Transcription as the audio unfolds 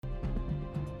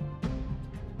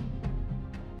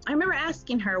I remember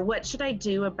asking her, what should I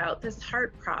do about this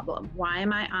heart problem? Why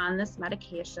am I on this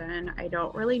medication? I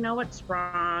don't really know what's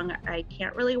wrong. I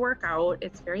can't really work out.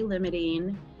 It's very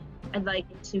limiting. I'd like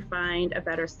to find a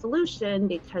better solution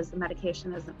because the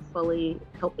medication isn't fully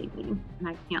helping me and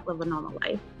I can't live a normal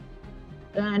life.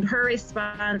 And her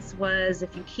response was,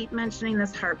 if you keep mentioning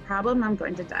this heart problem, I'm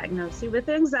going to diagnose you with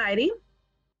anxiety.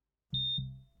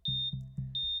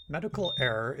 Medical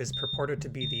error is purported to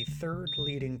be the third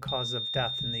leading cause of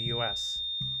death in the US,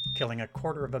 killing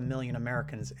 250,000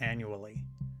 Americans annually.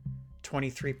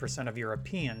 23% of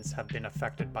Europeans have been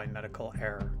affected by medical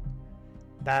error.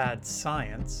 Bad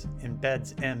science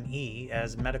embeds ME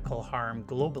as medical harm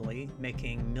globally,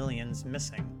 making millions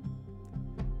missing.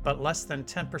 But less than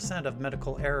 10% of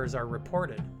medical errors are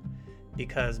reported,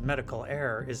 because medical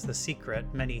error is the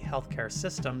secret many healthcare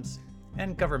systems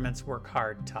and governments work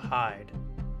hard to hide.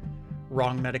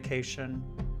 Wrong medication,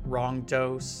 wrong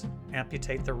dose,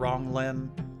 amputate the wrong limb.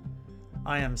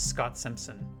 I am Scott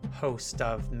Simpson, host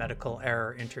of Medical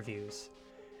Error Interviews,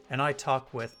 and I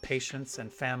talk with patients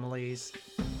and families,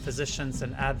 physicians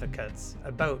and advocates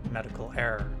about medical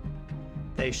error.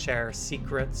 They share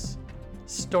secrets,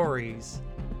 stories,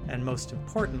 and most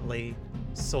importantly,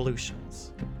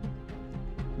 solutions.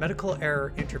 Medical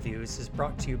Error Interviews is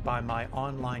brought to you by my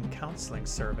online counseling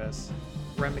service,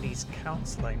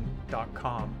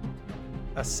 remediescounseling.com,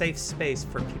 a safe space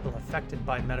for people affected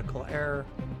by medical error,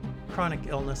 chronic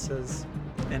illnesses,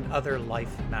 and other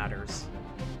life matters.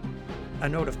 A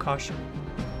note of caution: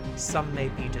 some may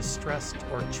be distressed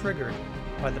or triggered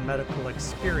by the medical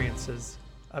experiences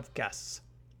of guests.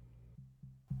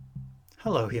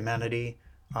 Hello, humanity.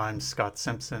 I'm Scott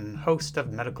Simpson, host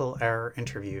of Medical Error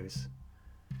Interviews.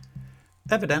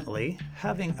 Evidently,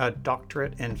 having a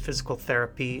doctorate in physical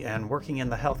therapy and working in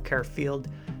the healthcare field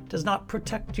does not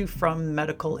protect you from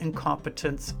medical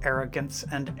incompetence, arrogance,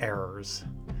 and errors.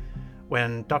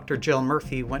 When Dr. Jill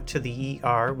Murphy went to the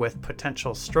ER with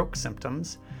potential stroke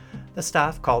symptoms, the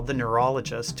staff called the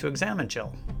neurologist to examine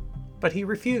Jill. But he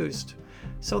refused,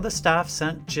 so the staff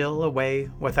sent Jill away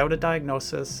without a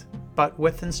diagnosis, but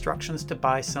with instructions to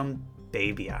buy some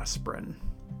baby aspirin.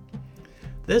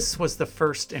 This was the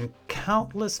first in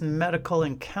countless medical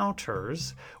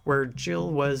encounters where Jill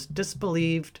was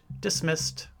disbelieved,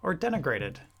 dismissed, or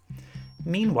denigrated.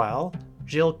 Meanwhile,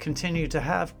 Jill continued to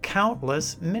have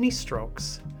countless mini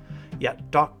strokes.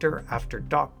 Yet doctor after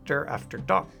doctor after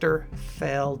doctor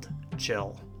failed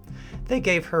Jill. They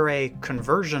gave her a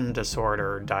conversion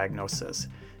disorder diagnosis,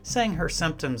 saying her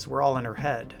symptoms were all in her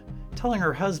head, telling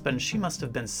her husband she must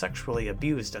have been sexually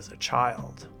abused as a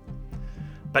child.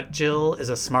 But Jill is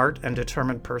a smart and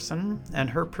determined person, and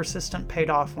her persistence paid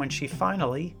off when she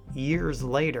finally, years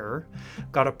later,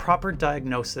 got a proper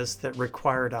diagnosis that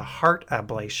required a heart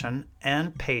ablation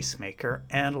and pacemaker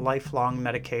and lifelong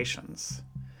medications.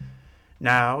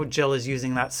 Now, Jill is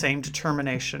using that same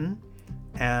determination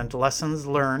and lessons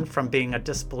learned from being a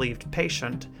disbelieved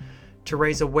patient to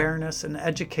raise awareness and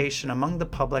education among the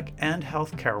public and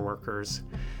healthcare workers,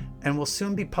 and will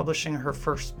soon be publishing her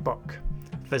first book,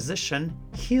 Physician,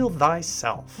 Heal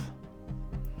Thyself.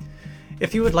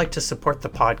 If you would like to support the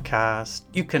podcast,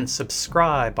 you can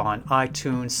subscribe on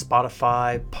iTunes,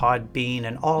 Spotify, Podbean,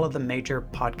 and all of the major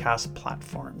podcast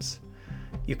platforms.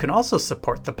 You can also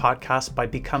support the podcast by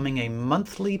becoming a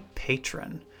monthly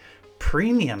patron.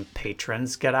 Premium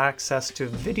patrons get access to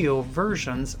video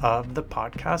versions of the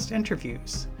podcast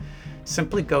interviews.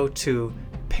 Simply go to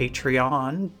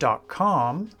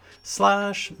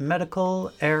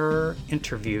patreon.com/medical error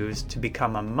interviews to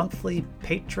become a monthly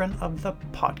patron of the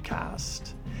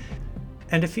podcast.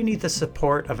 And if you need the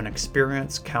support of an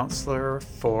experienced counselor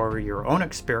for your own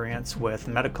experience with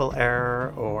medical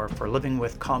error or for living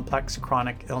with complex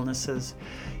chronic illnesses,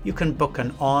 you can book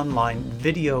an online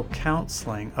video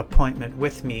counseling appointment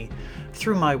with me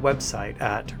through my website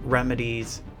at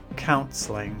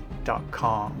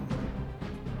remediescounseling.com.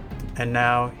 And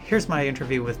now, here's my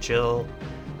interview with Jill,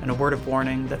 and a word of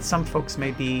warning that some folks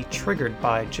may be triggered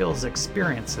by Jill's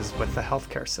experiences with the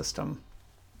healthcare system.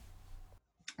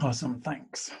 Awesome,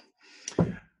 thanks.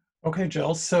 Okay,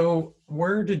 Jill, so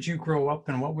where did you grow up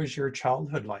and what was your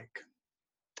childhood like?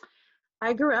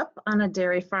 I grew up on a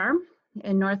dairy farm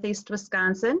in northeast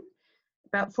Wisconsin,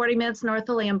 about 40 minutes north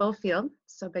of Lambeau Field,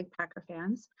 so big Packer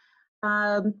fans.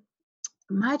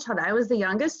 My child, I was the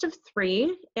youngest of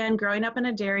three, and growing up on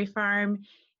a dairy farm,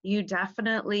 you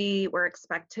definitely were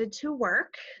expected to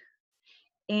work.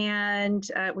 And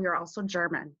we were also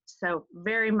German, so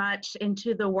very much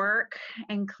into the work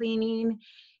and cleaning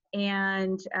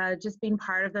and just being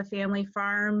part of the family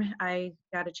farm. I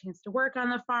got a chance to work on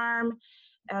the farm,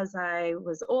 as I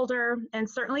was older, and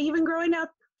certainly even growing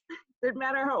up, didn't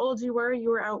matter how old you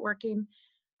were out working,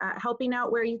 helping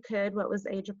out where you could, what was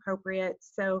age appropriate.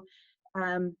 So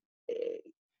um, eh,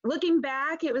 looking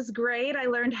back, it was great. I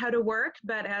learned how to work,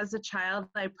 but as a child,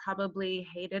 I probably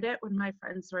hated it when my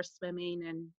friends were swimming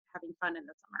and having fun in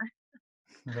the summer.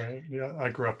 Right. Yeah, I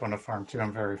grew up on a farm too.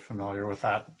 I'm very familiar with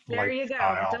that There you go,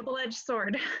 lifestyle. double-edged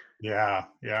sword. Yeah,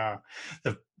 yeah.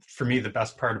 For me, the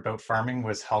best part about farming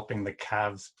was helping the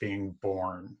calves being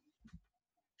born.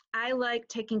 I like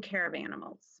taking care of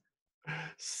animals.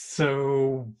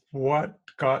 So, what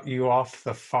got you off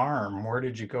the farm? Where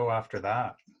did you go after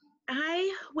that?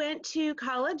 I went to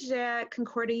college at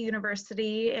Concordia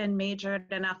University and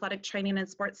majored in athletic training and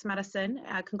sports medicine.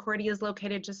 Concordia is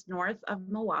located just north of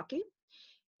Milwaukee.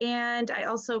 And I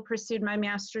also pursued my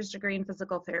master's degree in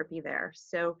physical therapy there.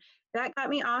 So that got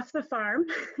me off the farm.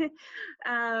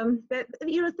 But,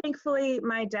 thankfully,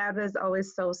 my dad was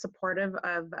always so supportive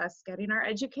of us getting our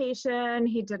education.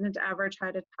 He didn't ever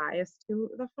try to tie us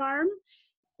to the farm.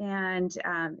 And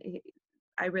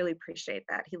I really appreciate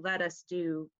that. He let us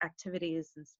do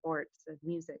activities and sports and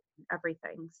music and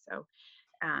everything. So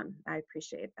I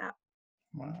appreciate that.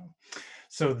 Wow.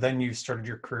 So then you started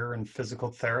your career in physical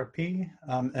therapy.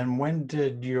 And when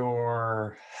did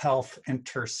your health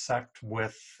intersect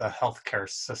with the healthcare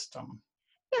system?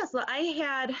 Yeah, so I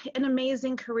had an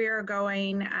amazing career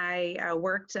going. I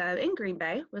worked in Green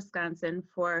Bay, Wisconsin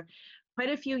for quite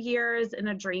a few years in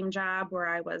a dream job where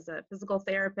I was a physical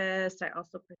therapist. I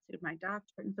also pursued my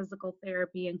doctorate in physical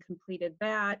therapy and completed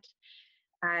that.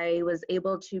 I was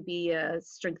able to be a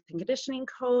strength and conditioning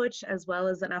coach as well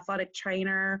as an athletic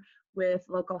trainer with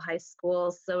local high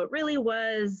schools. So it really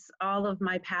was all of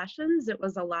my passions. It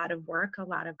was a lot of work, a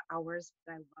lot of hours,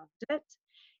 but I loved it.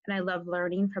 And I loved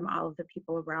learning from all of the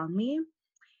people around me.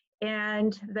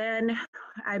 And then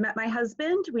I met my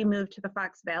husband. We moved to the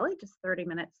Fox Valley, just 30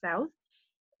 minutes south,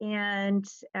 and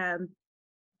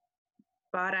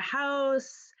bought a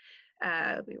house.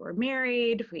 We were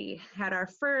married. We had our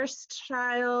first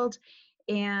child,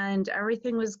 and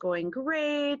everything was going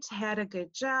great. Had a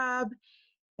good job,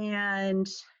 and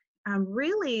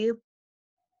really,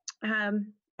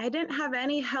 I didn't have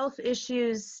any health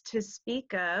issues to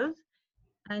speak of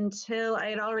until I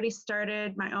had already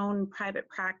started my own private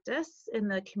practice in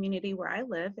the community where I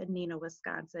live in Neenah,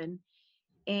 Wisconsin.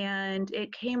 And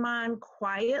it came on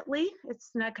quietly, it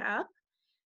snuck up.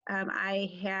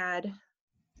 I had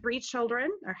 3 children,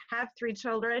 or have 3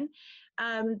 children.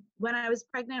 When I was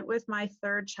pregnant with my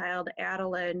third child,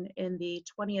 Adeline, in the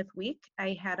 20th week,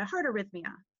 I had a heart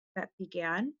arrhythmia that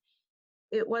began.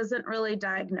 It wasn't really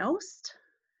diagnosed.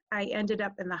 I ended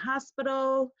up in the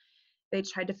hospital. They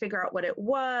tried to figure out what it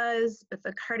was, but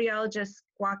the cardiologist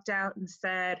walked out and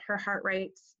said her heart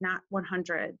rate's not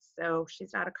 100, so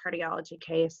she's not a cardiology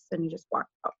case, and he just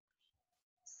walked out.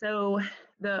 So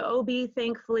the OB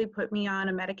thankfully put me on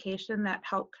a medication that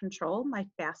helped control my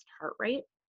fast heart rate.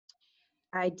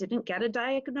 I didn't get a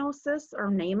diagnosis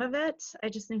or name of it. I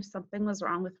just knew something was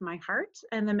wrong with my heart,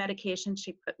 and the medication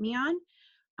she put me on,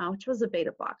 which was a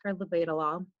beta blocker,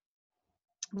 labetalol,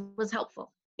 was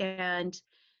helpful. And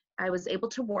I was able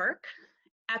to work.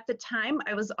 At the time,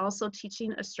 I was also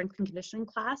teaching a strength and conditioning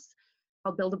class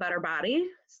called Build a Better Body.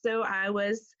 So I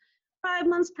was 5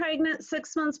 months pregnant,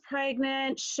 6 months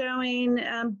pregnant, showing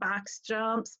box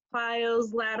jumps,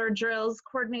 plyos, ladder drills,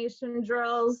 coordination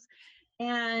drills.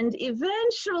 And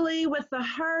eventually, with the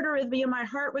heart arrhythmia, my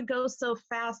heart would go so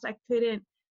fast I couldn't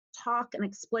talk and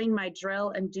explain my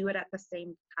drill and do it at the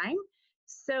same time.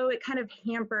 So it kind of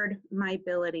hampered my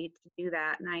ability to do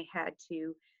that, and I had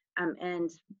to end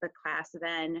the class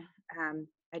then.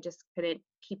 I just couldn't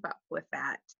keep up with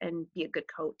that and be a good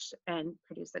coach and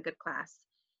produce a good class.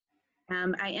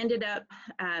 I ended up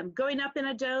going up in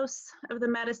a dose of the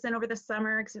medicine over the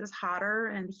summer because it was hotter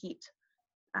and the heat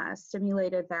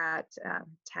stimulated that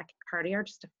tachycardia,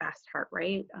 just a fast heart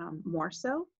rate, more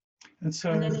so. And And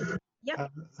so, then,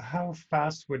 yep. how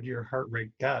fast would your heart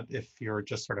rate get if you're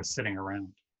just sort of sitting around?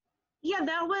 Yeah,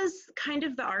 that was kind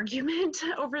of the argument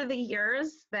over the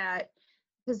years that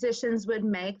physicians would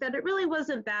make, that it really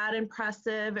wasn't that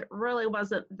impressive. It really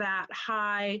wasn't that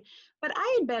high. But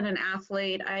I had been an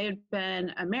athlete, I had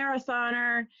been a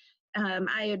marathoner,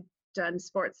 I had done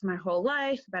sports my whole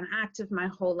life, been active my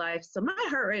whole life. So my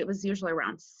heart rate was usually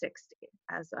around 60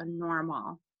 as a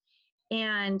normal.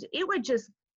 And it would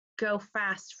just go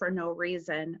fast for no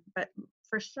reason. But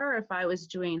for sure, if I was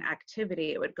doing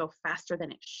activity, it would go faster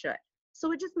than it should. So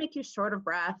it would just make you short of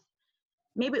breath.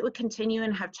 Maybe it would continue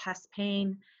and have chest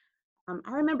pain.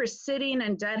 I remember sitting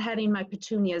and deadheading my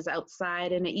petunias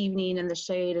outside in the evening in the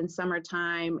shade in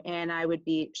summertime, and I would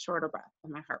be short of breath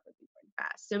and my heart would be going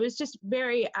fast. So it was just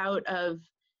very out of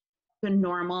the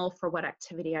normal for what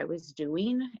activity I was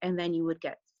doing. And then you would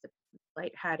get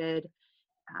lightheaded,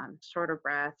 short of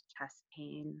breath, chest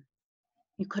pain.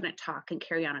 You couldn't talk and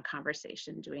carry on a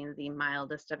conversation doing the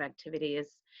mildest of activities.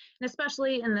 And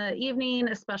especially in the evening,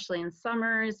 especially in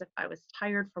summers, if I was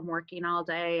tired from working all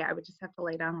day, I would just have to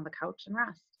lay down on the couch and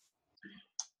rest.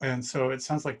 And so it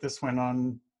sounds like this went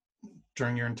on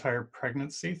during your entire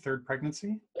pregnancy, third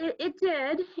pregnancy? It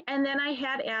did. And then I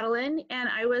had Adeline, and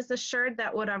I was assured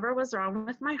that whatever was wrong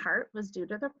with my heart was due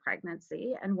to the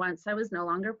pregnancy. And once I was no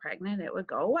longer pregnant, it would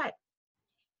go away.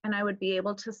 And I would be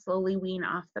able to slowly wean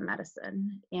off the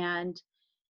medicine. And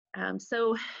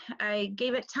so I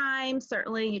gave it time.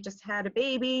 Certainly, you just had a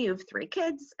baby, you have 3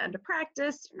 kids, and to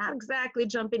practice, you're not exactly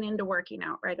jumping into working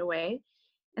out right away.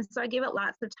 And so I gave it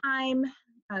lots of time,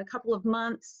 a couple of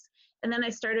months, and then I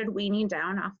started weaning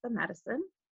down off the medicine.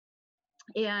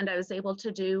 And I was able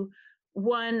to do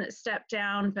 1 step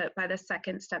down, but by the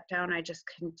 2nd step down, I just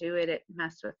couldn't do it. It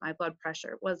messed with my blood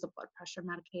pressure. It was a blood pressure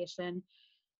medication.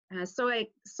 So I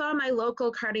saw my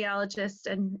local cardiologist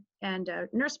and a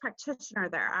nurse practitioner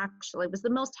there actually was the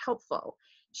most helpful.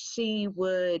 She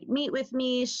would meet with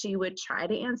me. She would try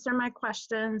to answer my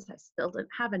questions. I still didn't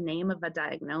have a name of a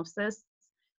diagnosis,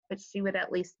 but she would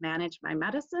at least manage my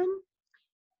medicine.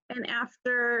 And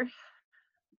after,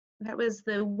 that was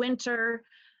the winter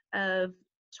of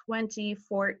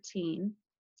 2014,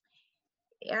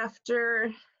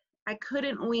 after I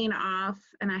couldn't wean off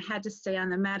and I had to stay on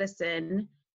the medicine,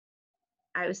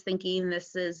 I was thinking,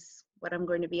 this is what I'm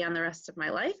going to be on the rest of my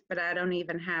life, but I don't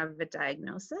even have a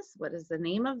diagnosis. What is the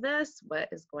name of this? What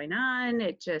is going on?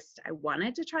 I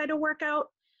wanted to try to work out.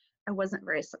 I wasn't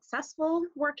very successful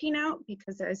working out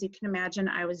because, as you can imagine,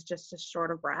 I was just as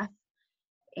short of breath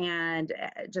and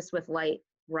just with light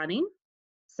running.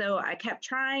 So I kept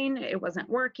trying. It wasn't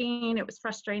working. It was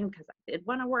frustrating because I did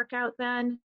want to work out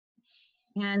then.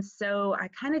 And so I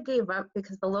kind of gave up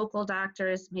because the local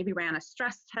doctors maybe ran a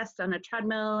stress test on a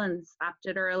treadmill and stopped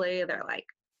it early. They're like,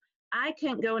 I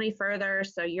can't go any further,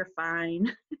 so you're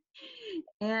fine.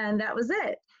 And that was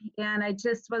it. And I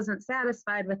just wasn't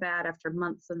satisfied with that after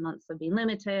months and months of being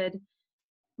limited.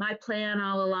 My plan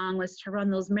all along was to run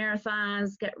those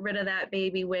marathons, get rid of that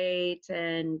baby weight,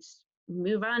 and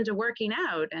move on to working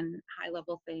out and high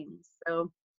level things.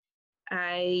 So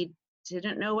I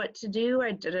didn't know what to do.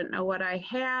 I didn't know what I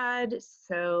had.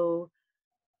 So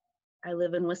I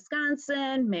live in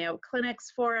Wisconsin. Mayo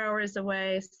Clinic's 4 hours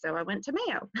away. So I went to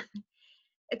Mayo.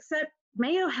 Except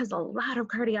Mayo has a lot of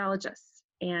cardiologists,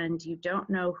 and you don't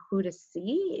know who to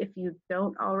see if you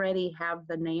don't already have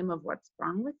the name of what's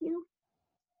wrong with you.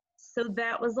 So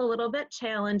that was a little bit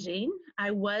challenging.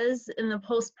 I was in the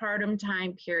postpartum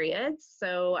time period,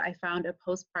 so I found a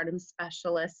postpartum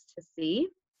specialist to see.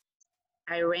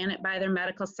 I ran it by their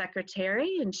medical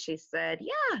secretary, and she said,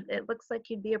 yeah, it looks like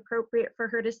you'd be appropriate for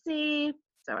her to see.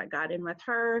 So I got in with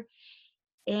her,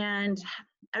 and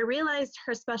I realized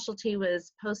her specialty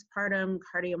was postpartum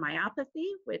cardiomyopathy,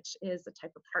 which is a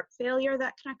type of heart failure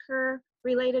that can occur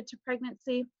related to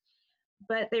pregnancy.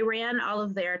 But they ran all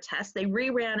of their tests. They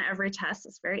reran every test.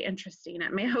 It's very interesting.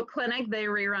 At Mayo Clinic, they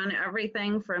rerun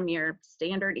everything from your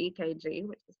standard EKG,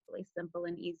 which is really simple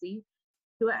and easy,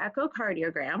 to an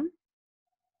echocardiogram.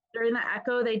 During the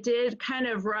echo, they did kind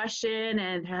of rush in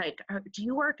and like, do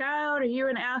you work out? Are you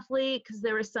an athlete? Because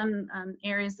there were some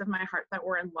areas of my heart that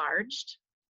were enlarged.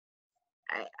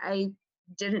 I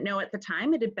didn't know at the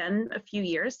time. It had been a few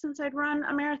years since I'd run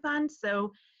a marathon.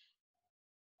 So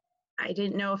I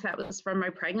didn't know if that was from my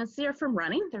pregnancy or from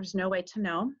running. There's no way to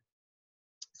know.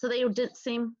 So they didn't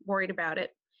seem worried about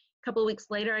it. A couple of weeks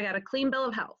later, I got a clean bill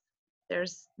of health.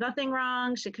 There's nothing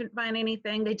wrong. She couldn't find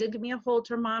anything. They did give me a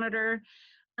Holter monitor.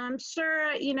 I'm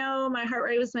sure, you know, my heart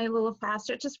rate was made a little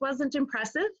faster. It just wasn't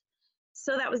impressive.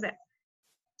 So that was it.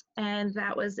 And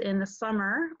that was in the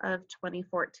summer of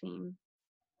 2014.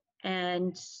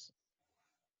 And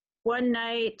one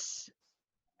night,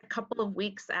 a couple of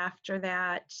weeks after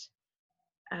that,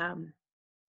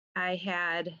 I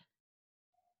had,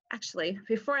 actually,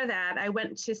 before that, I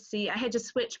went to see, I had to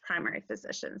switch primary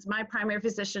physicians. My primary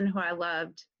physician, who I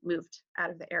loved, moved out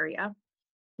of the area.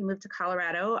 He moved to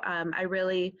Colorado. I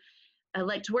really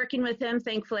liked working with him.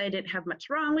 Thankfully, I didn't have much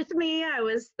wrong with me. I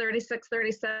was 36,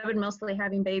 37, mostly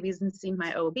having babies and seeing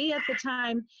my OB at the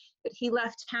time. But he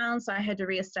left town, so I had to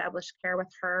reestablish care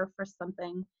with her for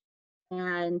something.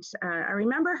 And I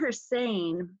remember her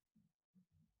saying,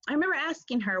 I remember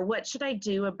asking her, what should I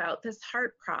do about this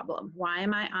heart problem? Why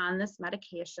am I on this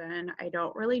medication? I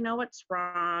don't really know what's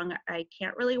wrong. I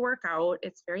can't really work out.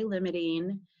 It's very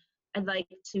limiting. I'd like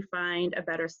to find a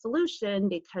better solution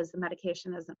because the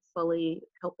medication isn't fully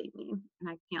helping me and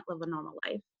I can't live a normal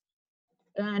life.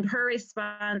 And her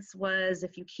response was,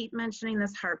 if you keep mentioning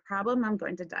this heart problem, I'm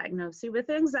going to diagnose you with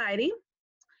anxiety.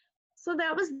 So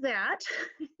that was that.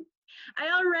 I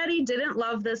already didn't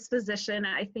love this physician.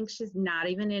 I think she's not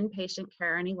even in patient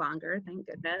care any longer, thank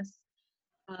goodness.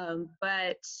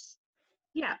 But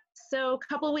yeah, so a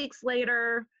couple weeks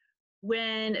later,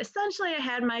 when essentially I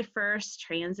had my first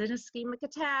transient ischemic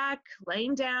attack,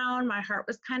 laying down, my heart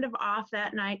was kind of off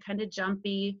that night, kind of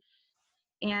jumpy.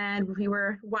 And we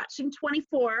were watching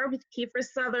 24 with Kiefer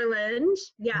Sutherland.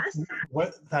 Yes.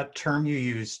 What that term you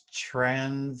use,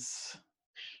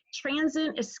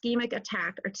 Transient ischemic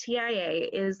attack, or TIA,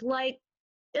 is like,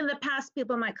 in the past,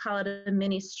 people might call it a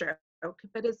mini stroke,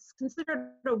 but it's considered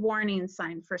a warning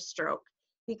sign for stroke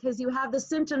because you have the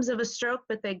symptoms of a stroke,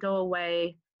 but they go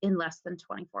away in less than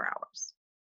 24 hours.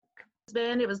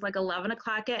 It was like 11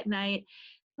 o'clock at night.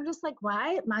 I'm just like,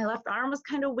 why? My left arm was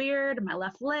kind of weird. My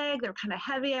left leg, they were kind of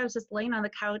heavy. I was just laying on the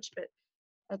couch, but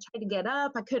I tried to get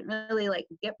up. I couldn't really like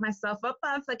get myself up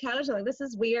off the couch. I'm like, this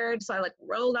is weird. So I like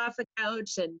rolled off the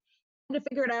couch and to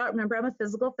figure it out. Remember, I'm a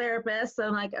physical therapist. So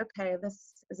I'm like, okay,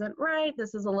 this isn't right.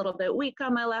 This is a little bit weak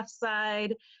on my left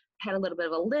side. I had a little bit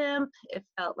of a limp. It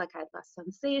felt like I had less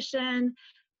sensation.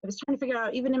 I was trying to figure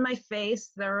out, even in my face,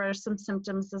 there were some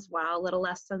symptoms as well, a little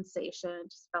less sensation,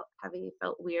 just felt heavy,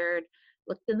 felt weird.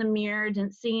 Looked in the mirror,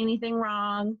 didn't see anything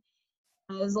wrong.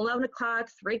 It was 11 o'clock,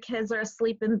 3 kids are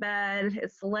asleep in bed,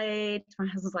 it's late. My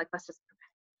husband's like, let's just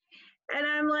go. And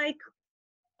I'm like,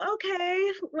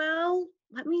 okay, well,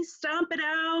 let me stomp it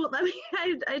out.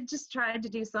 I just tried to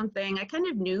do something. I kind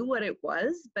of knew what it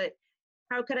was, but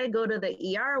how could I go to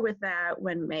the ER with that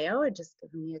when Mayo had just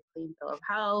given me a clean bill of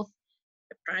health?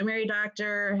 The primary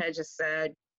doctor had just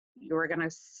said, you were gonna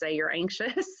say you're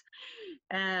anxious.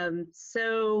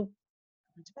 So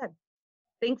I went to bed.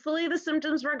 Thankfully, the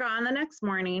symptoms were gone the next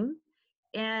morning,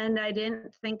 and I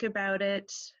didn't think about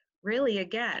it really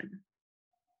again.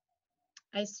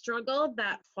 I struggled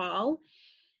that fall.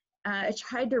 I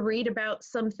tried to read about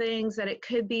some things that it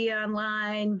could be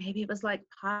online. Maybe it was like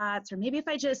POTS, or maybe if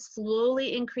I just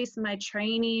slowly increased my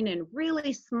training in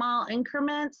really small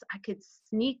increments, I could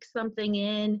sneak something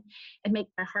in and make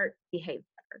my heart behave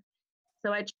better.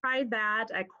 So I tried that.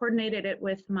 I coordinated it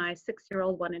with my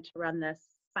 6-year-old wanted to run this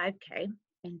 5K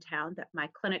in town that my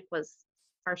clinic was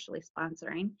partially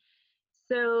sponsoring.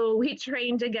 So we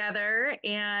trained together,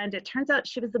 and it turns out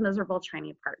she was a miserable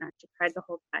training partner. She cried the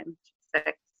whole time. She was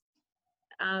 6.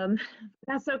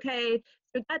 That's okay. So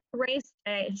we got to race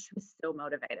day, and she was so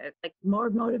motivated, like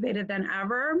more motivated than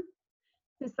ever.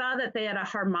 She saw that they had a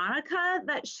harmonica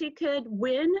that she could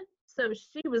win, so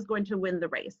she was going to win the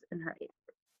race in her age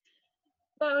group.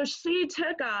 So she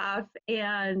took off,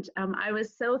 and I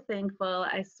was so thankful.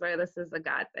 I swear this is a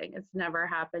God thing. It's never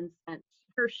happened since.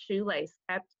 Her shoelace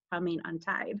kept coming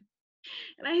untied.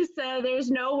 And I said, there's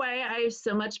no way. I have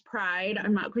so much pride.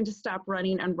 I'm not going to stop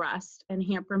running and rest and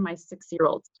hamper my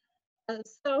 6-year-old.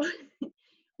 So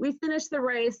we finished the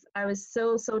race. I was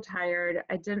so tired.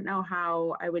 I didn't know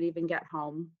how I would even get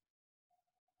home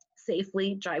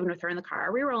safely driving with her in the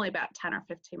car. We were only about 10 or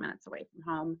 15 minutes away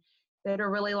from home. They had a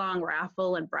really long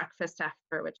raffle and breakfast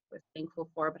after, which I was thankful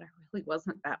for, but I really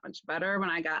wasn't that much better when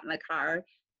I got in the car.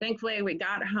 Thankfully, we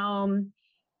got home.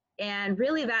 And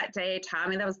really that day,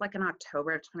 Tommy, that was like in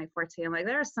October of 2014, I'm like,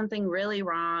 there's something really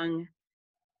wrong.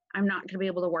 I'm not going to be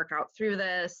able to work out through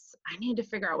this. I need to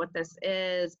figure out what this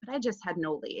is. But I just had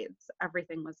no leads.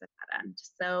 Everything was at that end.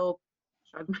 So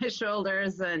shrugged my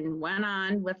shoulders and went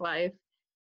on with life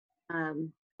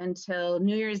until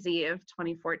New Year's Eve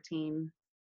 2014.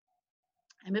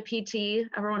 I'm a PT.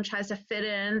 Everyone tries to fit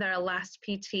in their last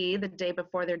PT the day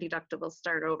before their deductibles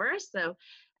start over. So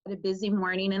I had a busy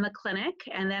morning in the clinic,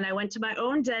 and then I went to my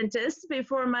own dentist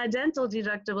before my dental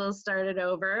deductibles started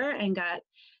over and got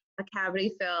a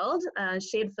cavity filled.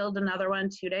 She had filled another one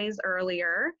 2 days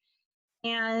earlier,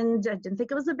 and I didn't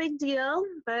think it was a big deal,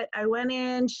 but I went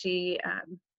in. She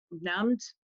numbed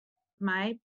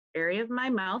my area of my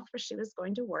mouth where she was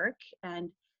going to work, and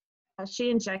she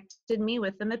injected me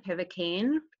with the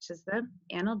mepivacaine, which is the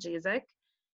analgesic.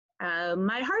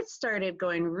 My heart started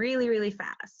going really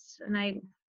fast, and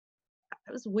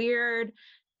it was weird.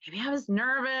 Maybe I was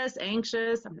nervous,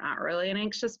 anxious. I'm not really an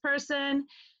anxious person.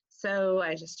 So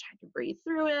I just tried to breathe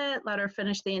through it, let her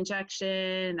finish the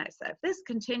injection. I said, if this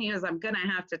continues, I'm going to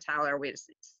have to tell her we just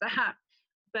need to stop.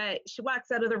 But she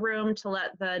walks out of the room to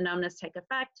let the numbness take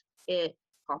effect. It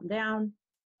calmed down,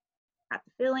 got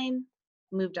the feeling,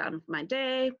 moved on with my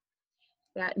day.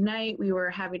 That night, we were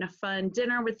having a fun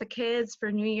dinner with the kids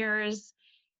for New Year's,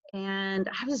 and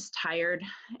I was tired.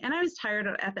 And I was tired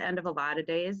at the end of a lot of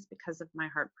days because of my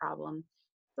heart problem.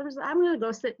 So I'm going to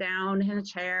go sit down in a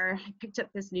chair. I picked up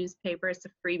this newspaper. It's a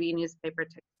freebie newspaper.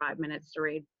 It took 5 minutes to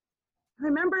read. I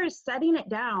remember setting it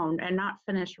down and not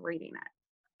finish reading it.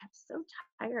 I was so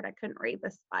tired. I couldn't read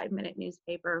this 5-minute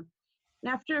newspaper.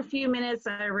 And after a few minutes,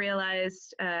 I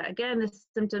realized, again, the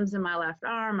symptoms in my left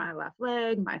arm, my left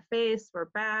leg, my face were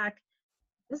back.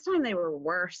 This time they were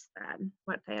worse than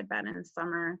what they had been in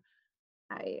summer.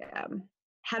 I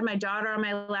had my daughter on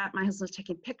my lap. My husband was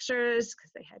taking pictures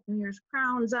because they had New Year's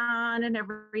crowns on and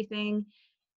everything.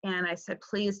 And I said,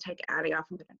 please take Addie off.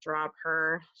 I'm going to drop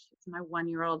her. She was my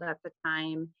 1-year-old at the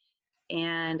time.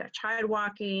 And I tried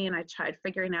walking. I tried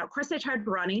figuring out. Of course, I tried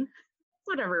running.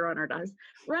 That's what every runner does.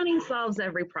 Running solves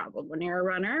every problem when you're a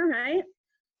runner, right?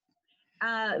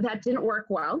 That didn't work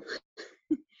well.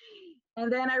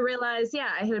 And then I realized, yeah,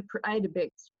 I had a big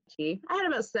ST. I had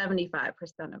about 75%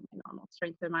 of my normal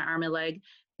strength in my arm and leg.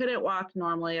 Couldn't walk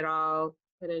normally at all.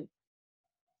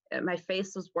 My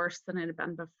face was worse than it had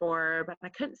been before, but I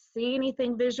couldn't see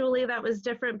anything visually that was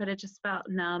different, but it just felt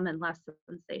numb and less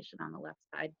sensation on the left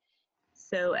side.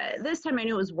 So this time I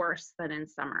knew it was worse than in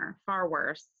summer, far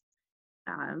worse.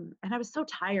 And I was so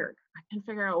tired. I couldn't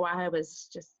figure out why I was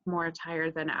just more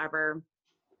tired than ever.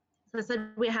 So I said,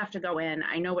 we have to go in.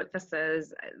 I know what this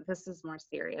is. This is more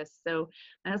serious. So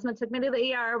my husband took me to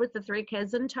the ER with the 3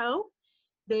 kids in tow.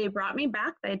 They brought me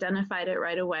back. They identified it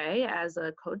right away as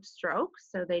a code stroke.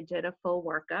 So they did a full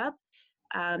workup.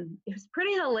 It was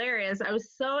pretty hilarious. I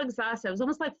was so exhausted. I was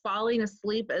almost like falling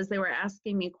asleep as they were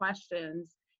asking me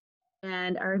questions.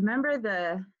 And I remember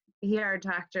the ER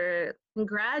doctor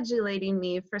congratulating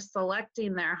me for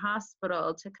selecting their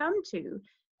hospital to come to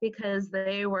because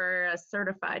they were a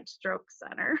certified stroke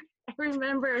center. I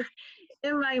remember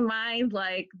in my mind,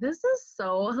 like, this is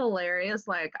so hilarious.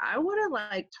 Like, I would have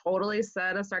like totally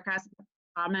said a sarcastic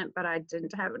comment, but I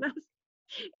didn't have enough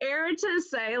air to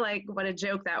say like what a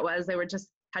joke that was. They were just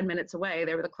 10 minutes away.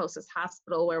 They were the closest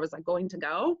hospital. Where was I going to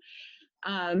go?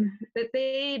 But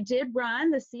they did run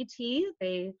the CT.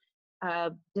 They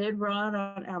did run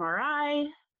on MRI.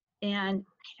 And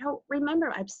I don't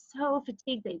remember. I'm so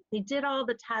fatigued. They did all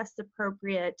the tests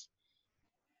appropriate,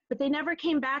 but they never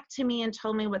came back to me and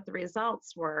told me what the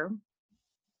results were.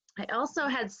 I also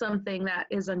had something that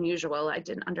is unusual. I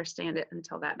didn't understand it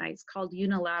until that night. It's called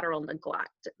unilateral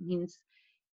neglect. It means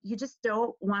you just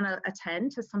don't want to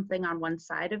attend to something on one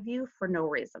side of you for no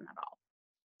reason at all.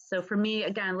 So for me,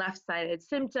 again, left-sided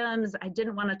symptoms, I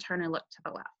didn't want to turn and look to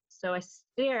the left. So I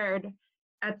stared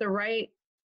at the right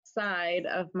side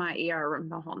of my ER room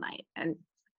the whole night. And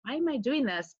why am I doing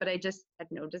this? But I just had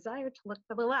no desire to look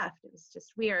to the left. It was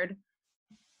just weird.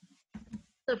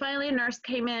 So finally a nurse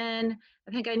came in.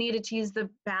 I think I needed to use the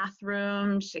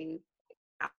bathroom. She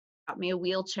got me a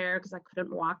wheelchair because I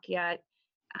couldn't walk yet.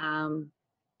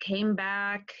 Came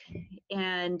back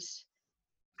and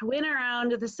I went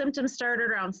around, the symptoms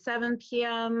started around 7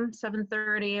 p.m.,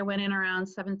 7:30. I went in around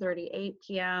 7:30, 8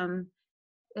 p.m.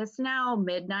 It's now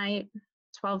midnight,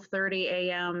 12:30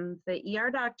 a.m. The ER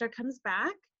doctor comes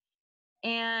back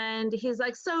and he's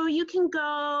like, so you can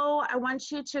go. I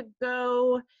want you to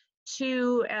go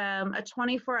to a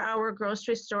 24-hour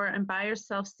grocery store and buy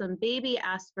yourself some baby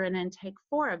aspirin and take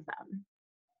 4 of them.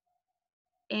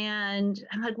 And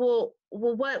I'm like, well,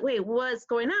 what's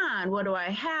going on? What do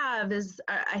I have?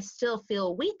 I still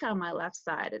feel weak on my left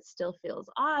side. It still feels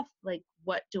off. Like,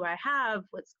 what do I have?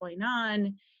 What's going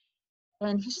on?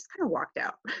 And he just kind of walked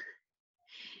out.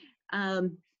 I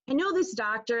know this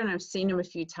doctor and I've seen him a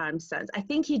few times since. I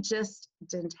think he just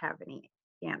didn't have any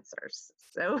answers.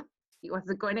 So he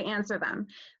wasn't going to answer them.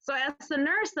 So I asked the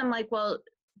nurse, I'm like, well,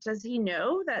 does he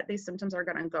know that these symptoms are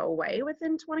going to go away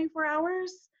within 24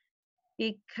 hours?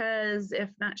 Because if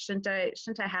not, shouldn't I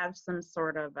have some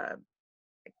sort of a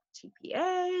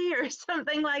TPA or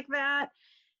something like that?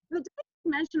 The doctor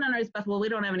mentioned under his breath, well, we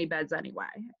don't have any beds anyway.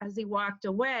 As he walked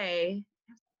away,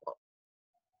 well,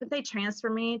 could they transfer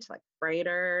me to like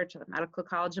Freighter, to the Medical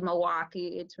College of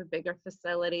Milwaukee, to a bigger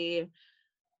facility?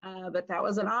 But that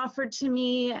wasn't offered to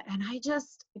me, and I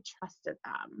trusted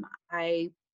them. I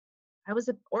was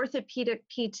an orthopedic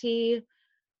PT.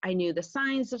 I knew the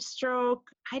signs of stroke.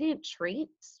 I didn't treat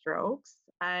strokes.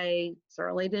 I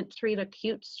certainly didn't treat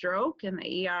acute stroke in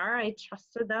the ER. I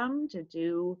trusted them to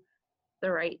do the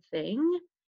right thing.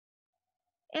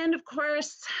 And of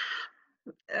course,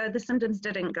 the symptoms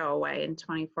didn't go away in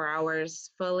 24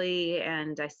 hours fully,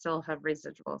 and I still have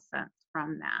residual sense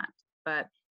from that. But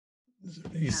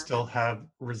You still have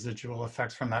residual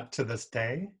effects from that to this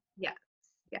day? yes,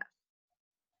 yes.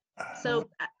 Uh, So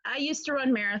I used to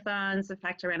run marathons. In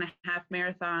fact, I ran a half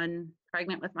marathon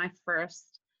pregnant with my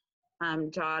first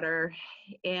daughter.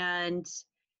 And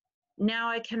now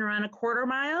I can run a quarter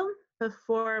mile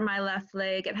before my left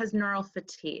leg. It has neural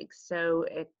fatigue, so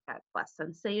it got less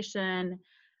sensation.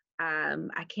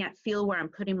 I can't feel where I'm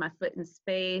putting my foot in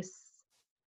space.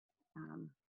 Um,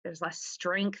 there's less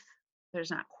strength. There's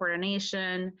not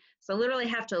coordination. So literally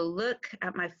have to look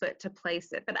at my foot to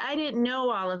place it. But I didn't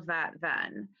know all of that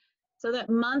then. So that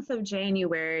month of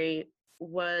January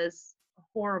was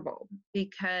horrible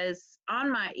because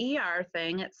on my ER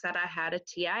thing, it said I had a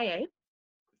TIA. It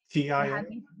TIA? had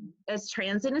me as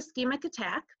transient ischemic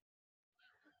attack.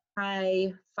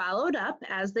 I followed up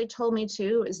as they told me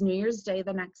to. It was New Year's Day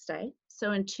the next day.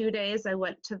 So in 2 days, I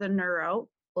went to the neuro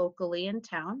locally in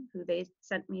town, who they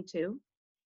sent me to.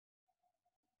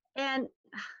 And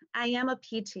I am a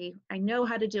PT. I know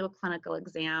how to do a clinical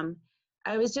exam.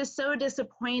 I was just so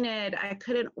disappointed I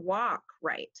couldn't walk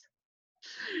right.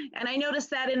 And I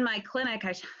noticed that in my clinic. I,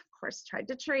 of course, tried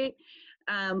to treat.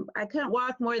 I couldn't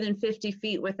walk more than 50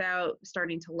 feet without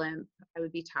starting to limp. I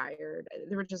would be tired.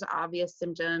 There were just obvious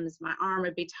symptoms. My arm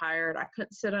would be tired. I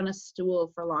couldn't sit on a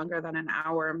stool for longer than an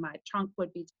hour. My trunk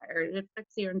would be tired. It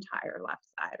affects your entire left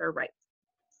side or right.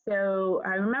 So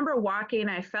I remember walking.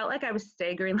 I felt like I was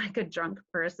staggering like a drunk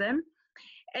person.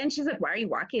 And she's like, "Why are you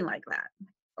walking like that?"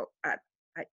 Oh,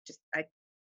 I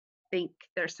think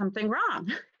there's something wrong.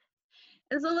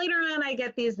 And so later on, I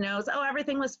get these notes, "Oh,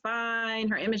 everything was fine.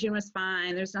 Her imaging was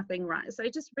fine. There's nothing wrong." So I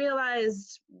just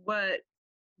realized what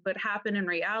would happen in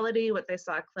reality, what they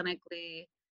saw clinically.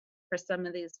 For some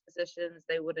of these physicians,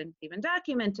 they wouldn't even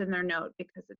document in their note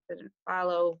because it didn't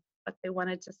follow what they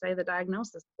wanted to say the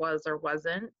diagnosis was or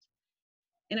wasn't.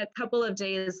 And a couple of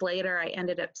days later, I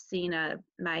ended up seeing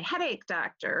my headache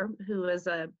doctor, who was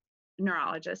a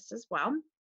neurologist as well.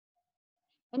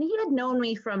 And he had known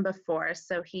me from before,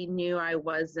 so he knew I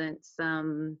wasn't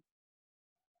some,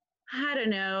 I don't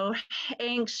know,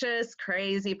 anxious,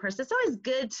 crazy person. It's always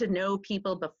good to know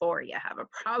people before you have a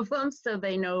problem so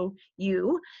they know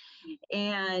you.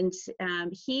 And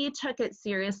he took it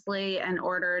seriously and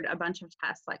ordered a bunch of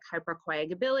tests like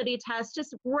hypercoagulability tests,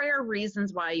 just rare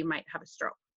reasons why you might have a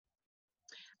stroke.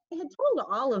 I had told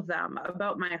all of them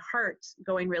about my heart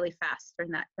going really fast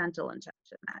during that dental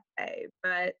injection that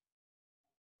day,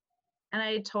 and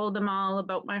I told them all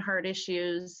about my heart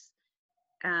issues,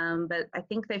 but I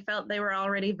think they felt they were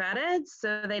already vetted,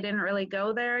 so they didn't really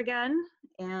go there again.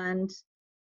 And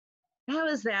that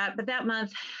was that. But that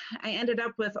month, I ended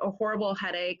up with a horrible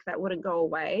headache that wouldn't go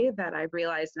away, that I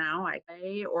realize now, a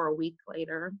day or a week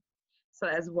later. So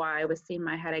that's why I was seeing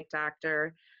my headache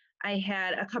doctor. I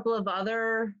had a couple of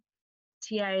other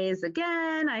TIAs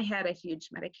again. I had a huge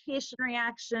medication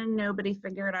reaction nobody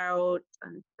figured out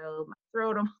until my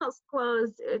throat almost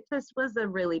closed. It just was a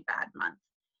really bad month,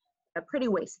 a pretty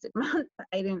wasted month.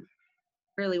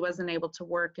 Wasn't able to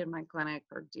work in my clinic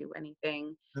or do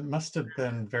anything. It must have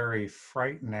been very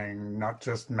frightening, not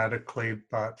just medically,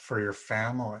 but for your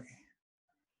family.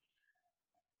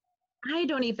 I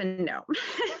don't even know.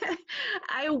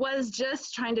 I was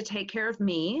just trying to take care of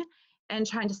me and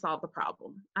trying to solve the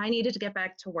problem. I needed to get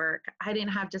back to work. I didn't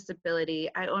have disability.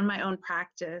 I own my own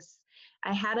practice.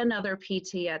 I had another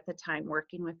PT at the time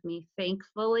working with me,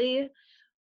 thankfully,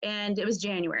 and it was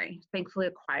January, thankfully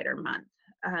a quieter month.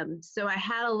 So I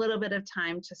had a little bit of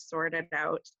time to sort it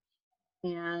out.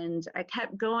 And I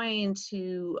kept going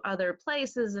to other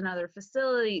places and other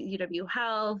facilities, UW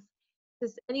Health,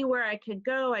 just anywhere I could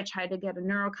go. I tried to get a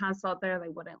neuro consult there. They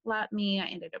wouldn't let me. I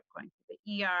ended up going to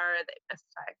the ER. They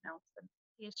misdiagnosed the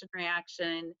medication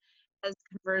reaction as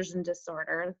conversion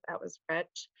disorder. That was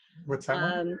rich. What's that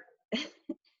one?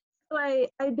 So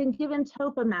I'd been given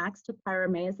Topamax,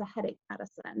 topiramate, as a headache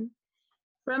medicine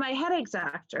from my headache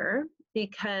doctor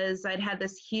because I'd had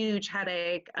this huge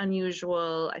headache,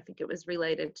 unusual. I think it was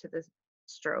related to the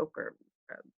stroke or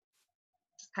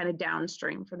just kind of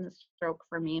downstream from the stroke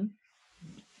for me.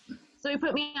 So he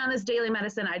put me on this daily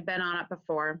medicine. I'd been on it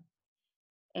before.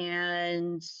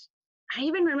 And I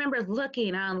even remember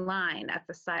looking online at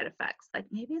the side effects, like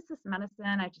maybe it's this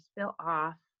medicine, I just feel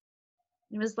off.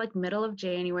 It was like middle of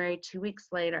January, 2 weeks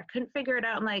later. I couldn't figure it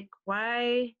out. I'm like,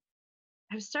 why?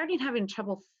 I was starting having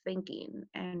trouble thinking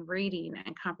and reading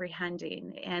and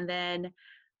comprehending. And then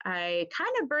I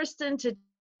kind of burst into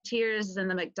tears in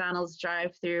the McDonald's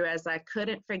drive-through as I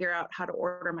couldn't figure out how to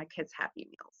order my kids Happy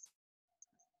Meals.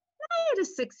 I had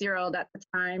a 6-year-old at the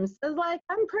time, so like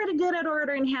I'm pretty good at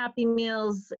ordering Happy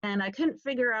Meals, and I couldn't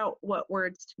figure out what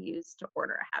words to use to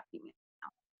order a Happy Meal.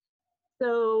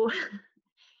 So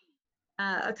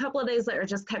a couple of days later, it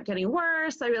just kept getting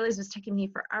worse. I realized it was taking me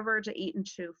forever to eat and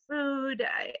chew food.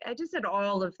 I just had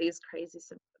all of these crazy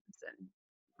symptoms and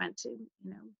went to,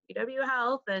 UW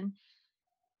Health and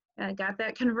got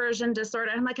that conversion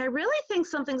disorder. I'm like, I really think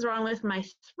something's wrong with my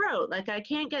throat. Like I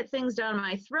can't get things down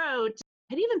my throat.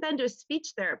 I'd even been to a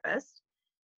speech therapist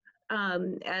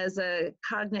as a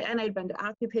cognitive, and I'd been to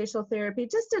occupational therapy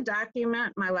just to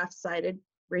document my left-sided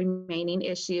remaining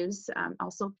issues.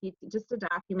 Also PT, just to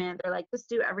document. They're like, just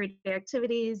do everyday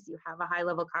activities. You have a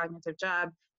high-level cognitive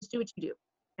job. Just do what you do,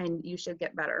 and you should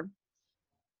get better.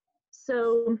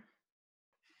 So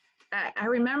I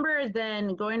remember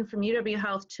then going from UW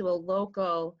Health to a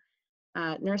local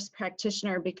nurse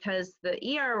practitioner because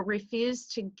the ER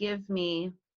refused to give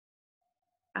me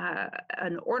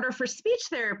an order for speech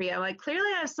therapy. I'm like, clearly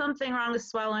I have something wrong with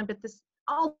swallowing, but this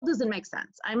all doesn't make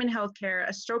sense. I'm in healthcare.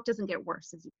 A stroke doesn't get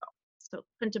worse as you go. So it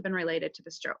couldn't have been related to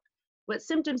the stroke. What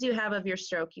symptoms you have of your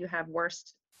stroke, you have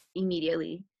worse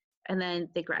immediately, and then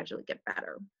they gradually get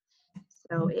better.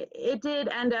 So it did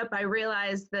end up, I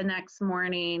realized the next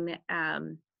morning,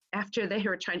 after they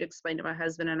were trying to explain to my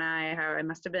husband and I how I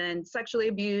must have been sexually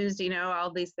abused,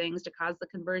 all these things to cause the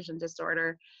conversion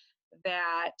disorder,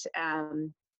 that,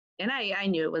 and I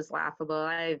knew it was laughable.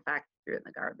 I, in fact, threw it in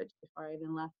the garbage before I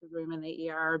even left the room in the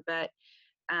ER, but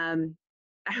I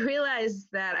realized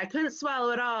that I couldn't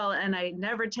swallow at all, and I'd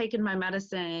never taken my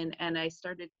medicine, and my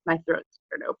throat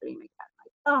started opening again.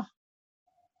 Like, oh,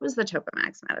 it was the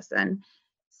Topamax medicine.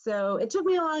 So it took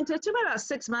me about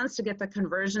 6 months to get the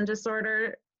conversion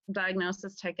disorder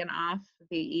diagnosis taken off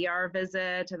the ER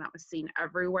visit, and that was seen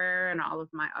everywhere and all of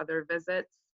my other visits.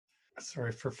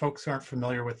 Sorry, for folks who aren't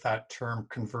familiar with that term,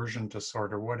 conversion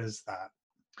disorder, what is that?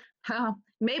 Oh,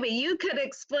 maybe you could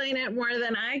explain it more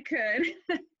than I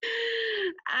could.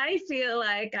 I feel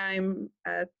like I'm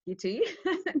a PT,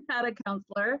 not a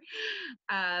counselor.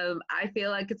 I feel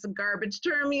like it's a garbage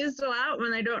term used a lot when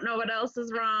they don't know what else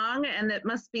is wrong, and it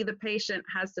must be the patient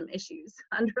has some issues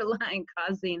underlying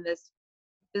causing this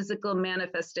physical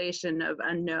manifestation of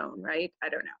unknown, right? I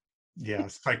don't know. Yeah,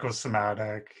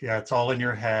 psychosomatic. Yeah, it's all in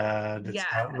your head. It's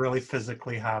not Yes. really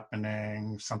physically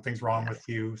happening. Something's wrong Yes. with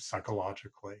you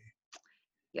psychologically.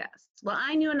 Yes. Well,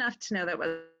 I knew enough to know that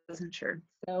wasn't true.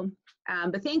 So,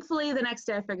 but thankfully, the next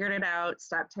day I figured it out,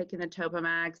 stopped taking the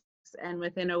Topamax, and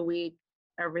within a week,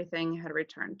 everything had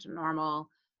returned to normal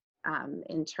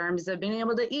in terms of being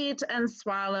able to eat and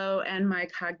swallow and my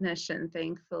cognition.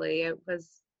 Thankfully,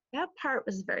 that part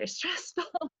was very stressful.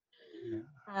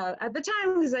 Yeah. At the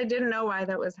time, because I didn't know why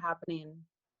that was happening.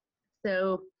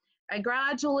 So I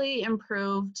gradually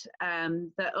improved.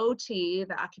 The OT,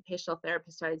 the occupational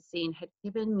therapist I had seen, had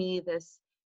given me this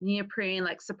neoprene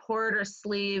like supporter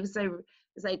sleeves.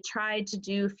 As I tried to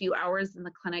do a few hours in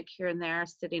the clinic here and there,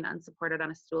 sitting unsupported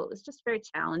on a stool, it was just very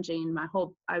challenging. I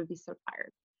would be so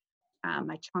tired.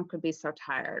 My trunk would be so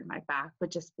tired. My back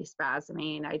would just be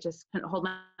spasming. I just couldn't hold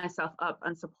myself up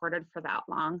unsupported for that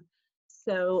long.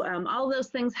 So all those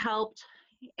things helped.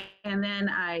 And then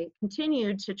I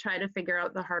continued to try to figure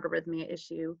out the heart arrhythmia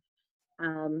issue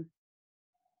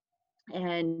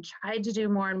and tried to do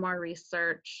more and more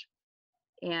research.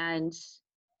 And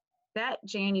that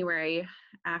January,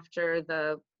 after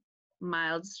the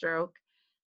mild stroke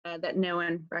that no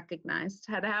one recognized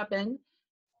had happened,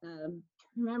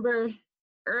 remember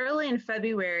early in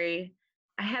February,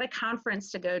 I had a conference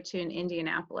to go to in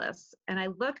Indianapolis. And I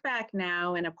look back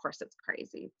now, and of course it's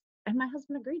crazy. And my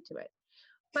husband agreed to it.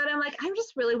 But I'm like, I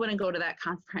just really want to go to that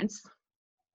conference.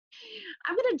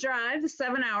 I'm going to drive the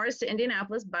 7 hours to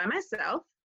Indianapolis by myself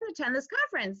and attend this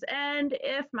conference. And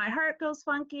if my heart goes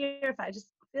funky, or if I just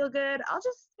feel good, I'll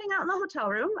just hang out in the hotel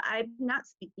room. I'm not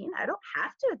speaking. I don't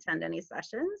have to attend any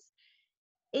sessions.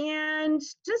 And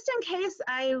just in case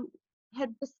I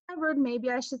had discovered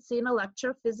maybe I should see an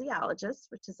electrophysiologist,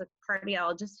 which is a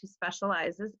cardiologist who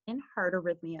specializes in heart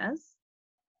arrhythmias.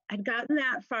 I'd gotten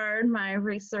that far in my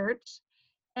research.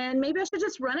 And maybe I should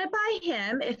just run it by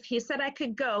him. If he said I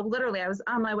could go, literally, I was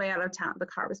on my way out of town. The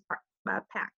car was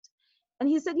packed. And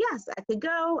he said, yes, I could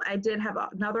go. I did have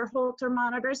another Holter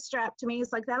monitor strapped to me.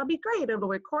 He's like, that'll be great. It'll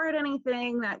record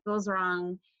anything that goes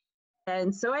wrong.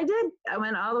 And so I did. I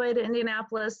went all the way to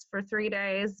Indianapolis for 3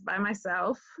 days by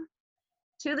myself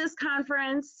to this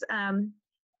conference.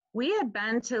 We had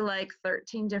been to like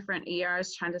 13 different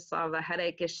ERs trying to solve the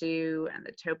headache issue and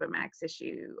the Topamax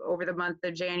issue over the month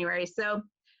of January. So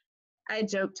I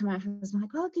joked to my husband,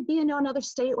 like, well, it could be in another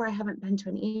state where I haven't been to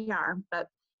an ER. But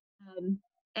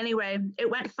Anyway, it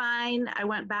went fine. I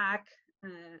went back,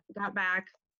 got back.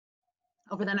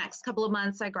 Over the next couple of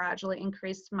months, I gradually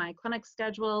increased my clinic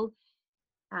schedule.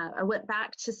 I went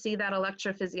back to see that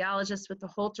electrophysiologist with the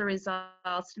Holter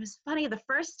results. It was funny, the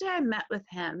first day I met with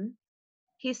him,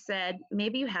 he said,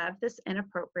 maybe you have this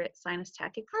inappropriate sinus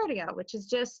tachycardia, which is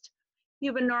just,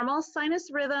 you have a normal sinus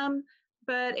rhythm,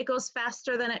 but it goes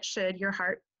faster than it should, your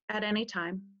heart, at any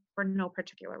time for no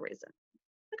particular reason.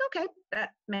 Like, okay,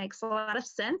 that makes a lot of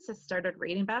sense. I started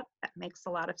reading about it. That makes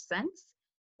a lot of sense.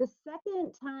 The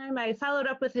second time I followed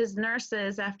up with his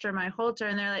nurses after my Holter,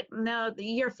 and they're like, no,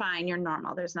 you're fine, you're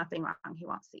normal, there's nothing wrong, he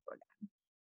won't see you again.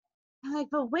 I'm like,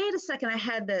 but wait a second, I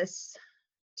had this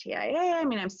TIA, I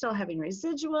mean, I'm still having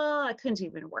residual, I couldn't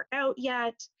even work out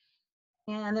yet.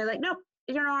 And they're like, nope,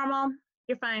 you're normal,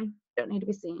 you're fine, don't need to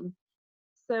be seen.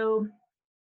 So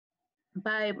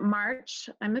by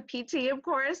March, I'm a PT, of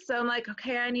course, so I'm like,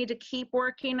 okay, I need to keep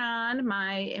working on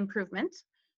my improvement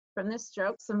from this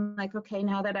stroke. So I'm like, okay,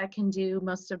 now that I can do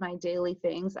most of my daily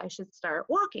things, I should start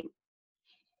walking.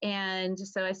 And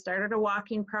so I started a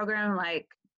walking program, like,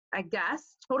 I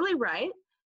guess, totally right.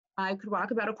 I could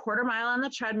walk about a quarter mile on the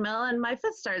treadmill and my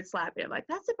foot started slapping. I'm like,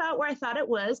 that's about where I thought it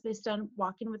was based on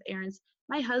walking with errands.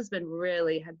 My husband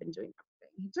really had been doing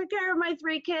everything. He took care of my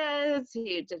 3 kids,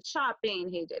 he did shopping,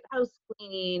 he did house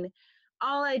cleaning.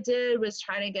 All I did was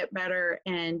try to get better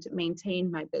and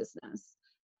maintain my business.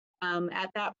 At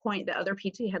that point, the other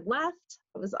PT had left.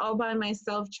 I was all by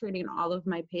myself treating all of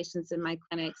my patients in my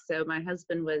clinic. So my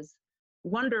husband was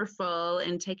wonderful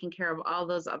in taking care of all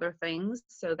those other things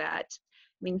so that,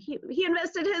 I mean, he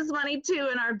invested his money too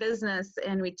in our business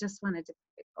and we just wanted to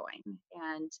keep it going.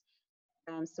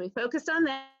 And so we focused on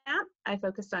that. I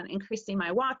focused on increasing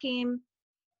my walking.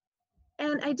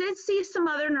 And I did see some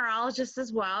other neurologists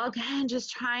as well, again,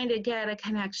 just trying to get a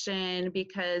connection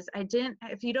because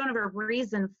if you don't have a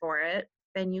reason for it,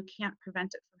 then you can't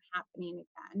prevent it from happening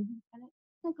again. And it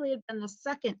technically had been the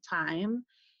second time.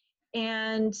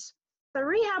 And the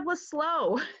rehab was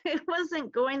slow. It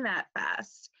wasn't going that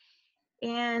fast.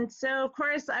 And so, of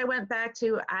course, I went back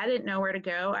I didn't know where to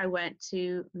go. I went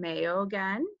to Mayo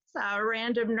again, saw a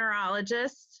random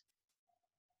neurologist.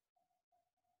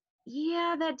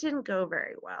 Yeah, that didn't go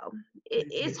very well.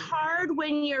 It's hard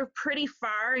when you're pretty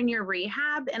far in your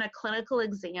rehab and a clinical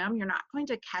exam. You're not going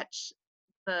to catch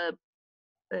the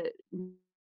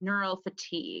neural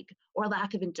fatigue or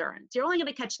lack of endurance. You're only going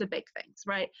to catch the big things,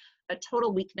 right? A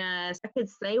total weakness. I could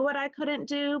say what I couldn't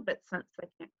do, but since I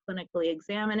can't clinically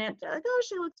examine it, they're like, oh,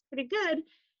 she looks pretty good.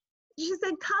 She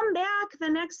said, come back the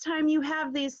next time you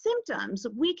have these symptoms.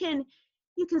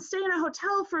 You can stay in a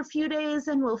hotel for a few days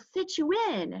and we'll fit you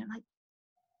in. And I'm like,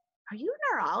 are you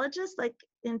a neurologist? Like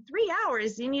in 3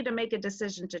 hours, you need to make a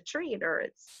decision to treat or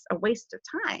it's a waste of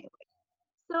time.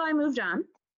 So I moved on.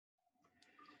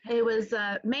 It was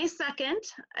May 2nd.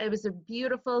 It was a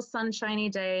beautiful sunshiny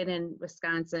day in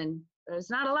Wisconsin. There's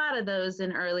not a lot of those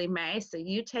in early May, so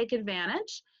you take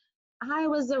advantage. I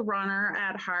was a runner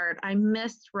at heart. I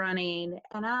missed running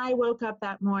and I woke up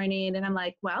that morning and I'm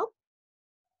like, well,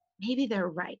 maybe they're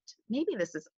right. Maybe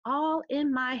this is all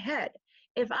in my head.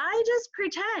 If I just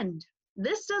pretend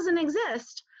this doesn't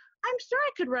exist, I'm sure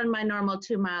I could run my normal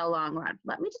 2-mile long run.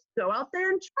 Let me just go out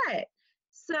there and try it.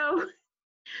 So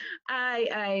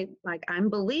I'm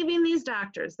believing these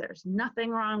doctors. There's nothing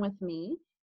wrong with me.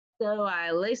 So I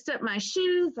laced up my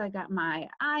shoes. I got my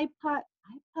iPod,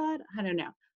 I don't know,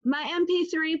 my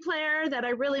MP3 player that I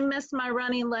really missed my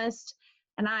running list.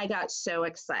 And I got so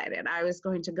excited. I was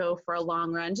going to go for a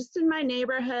long run just in my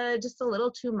neighborhood, just a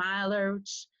little 2-miler,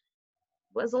 which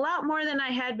was a lot more than I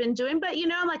had been doing. But, you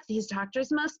know, I'm like, these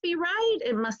doctors must be right.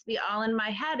 It must be all in my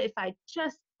head. If I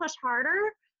just push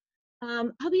harder,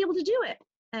 I'll be able to do it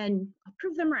and I'll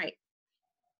prove them right.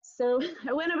 So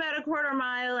I went about a quarter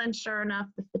mile and sure enough,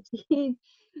 the fatigue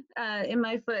in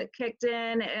my foot kicked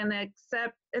in and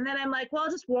then I'm like, well,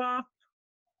 I'll just walk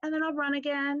and then I'll run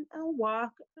again. I'll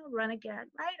walk, I'll run again,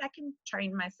 right? I can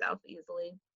train myself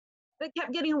easily. But it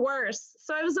kept getting worse.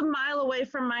 So I was a mile away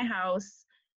from my house.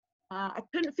 I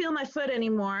couldn't feel my foot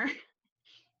anymore.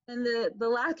 And the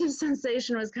lack of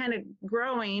sensation was kind of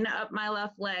growing up my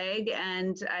left leg.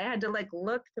 And I had to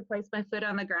look to place my foot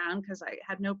on the ground because I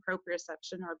had no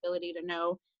proprioception or ability to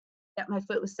know that my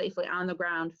foot was safely on the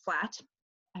ground flat.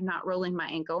 I'm not rolling my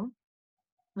ankle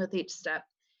with each step.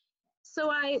 So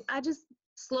I just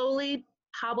slowly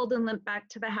hobbled and limped back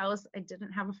to the house. I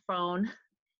didn't have a phone.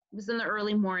 It was in the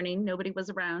early morning. Nobody was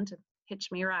around to hitch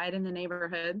me a ride in the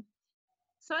neighborhood.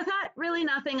 So I thought really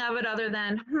nothing of it other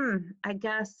than, I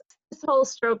guess this whole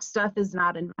stroke stuff is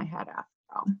not in my head after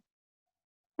all.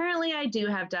 Apparently I do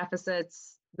have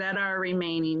deficits. that are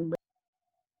remaining.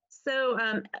 So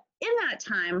in that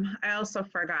time, I also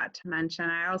forgot to mention,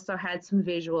 I also had some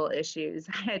visual issues.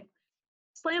 I had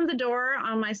slammed the door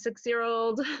on my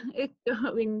 6-year-old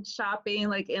going shopping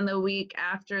like in the week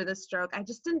after the stroke. I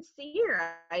just didn't see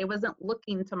her. I wasn't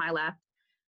looking to my left,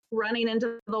 running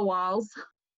into the walls.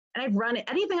 And I'd run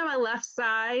anything on my left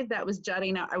side that was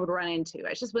jutting out, I would run into.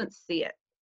 I just wouldn't see it.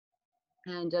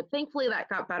 And thankfully that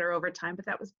got better over time, but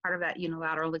that was part of that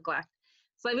unilateral neglect.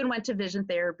 So I even went to vision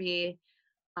therapy,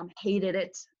 hated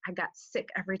it. I got sick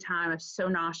every time. I was so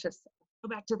nauseous. I'd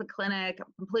go back to the clinic,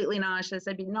 I'm completely nauseous.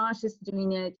 I'd be nauseous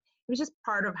doing it. It was just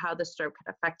part of how the stroke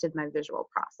had affected my visual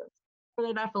process. So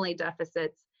there are definitely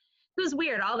deficits. It was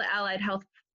weird. All the allied health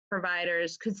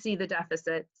providers could see the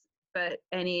deficits, but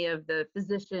any of the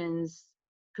physicians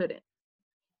couldn't,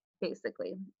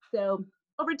 basically. So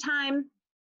over time,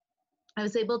 I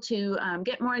was able to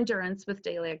get more endurance with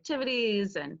daily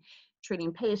activities and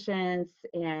treating patients.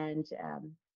 And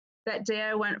that day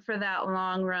I went for that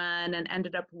long run and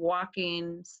ended up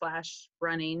walking /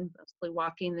 running, mostly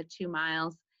walking the 2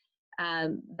 miles.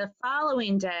 The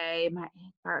following day, my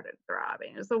ankle started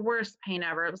throbbing. It was the worst pain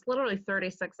ever. It was literally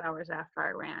 36 hours after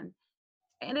I ran.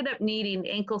 I ended up needing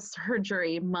ankle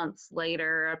surgery months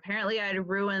later. Apparently, I had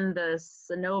ruined the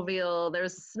synovial. There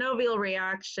was a synovial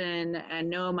reaction, and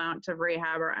no amount of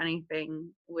rehab or anything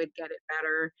would get it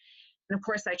better. And of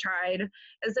course, I tried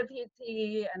as a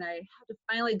PT, and I had to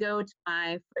finally go to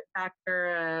my foot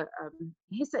doctor.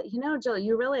 He said, "You know, Jill,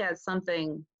 you really had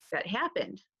something that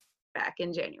happened back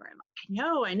in January." I'm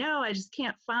like, I know. I just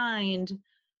can't find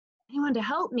anyone to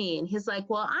help me. And he's like,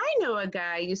 "Well, I know a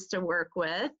guy I used to work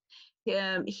with.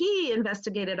 He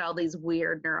investigated all these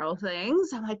weird neuro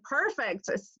things." I'm like, "Perfect.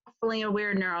 It's definitely a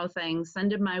weird neuro thing.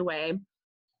 Send him my way."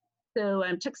 So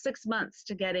it took 6 months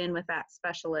to get in with that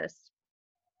specialist.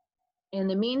 In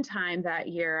the meantime, that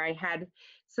year,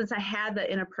 since I had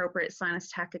the inappropriate sinus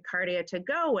tachycardia to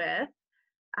go with,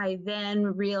 I then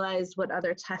realized what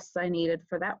other tests I needed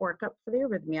for that workup for the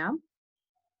arrhythmia,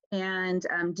 and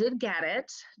did get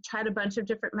it. Tried a bunch of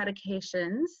different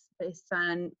medications based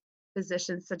on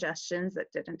physician suggestions that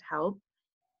didn't help.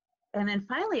 And then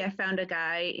finally, I found a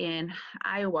guy in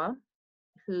Iowa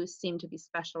who seemed to be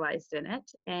specialized in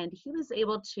it, and he was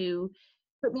able to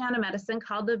put me on a medicine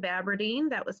called Vabradine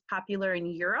that was popular in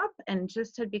Europe and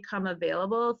just had become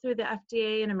available through the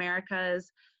FDA in America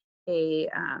as a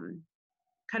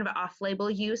kind of an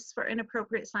off-label use for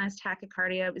inappropriate sinus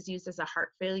tachycardia. It was used as a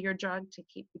heart failure drug to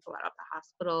keep people out of the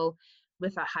hospital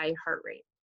with a high heart rate.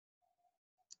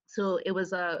 So it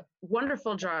was a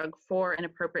wonderful drug for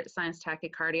inappropriate sinus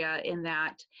tachycardia in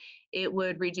that it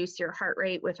would reduce your heart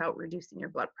rate without reducing your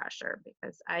blood pressure,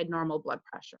 because I had normal blood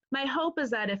pressure. My hope is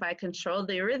that if I controlled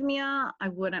the arrhythmia, I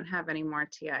wouldn't have any more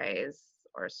TIAs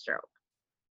or stroke.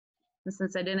 And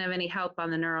since I didn't have any help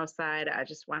on the neuro side, I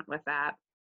just went with that.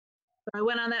 So I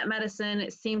went on that medicine.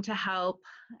 It seemed to help.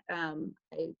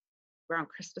 Around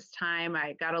Christmas time,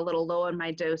 I got a little low on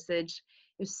my dosage.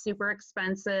 It was super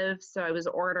expensive, so I was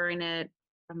ordering it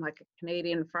from like a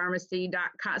Canadian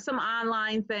pharmacy.com, some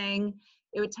online thing.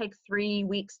 It would take 3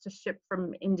 weeks to ship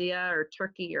from India or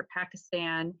Turkey or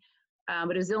Pakistan,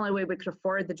 but it was the only way we could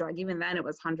afford the drug. Even then, it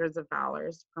was hundreds of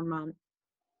dollars per month.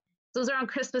 So it was around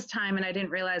Christmas time, and I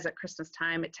didn't realize at Christmas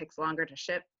time it takes longer to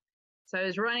ship. So I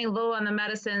was running low on the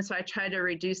medicine, so I tried to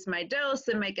reduce my dose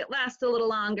and make it last a little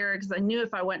longer, because I knew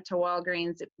if I went to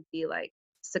Walgreens, it would be like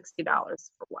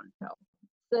 $60 for one pill.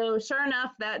 So sure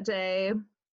enough, that day,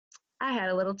 I had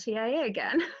a little TIA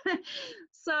again.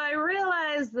 So I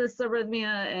realized this arrhythmia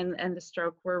and the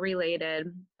stroke were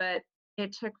related, but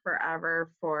it took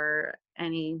forever for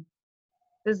any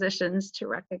physicians to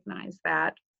recognize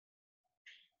that.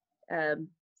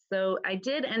 So I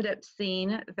did end up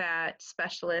seeing that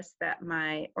specialist that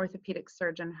my orthopedic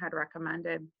surgeon had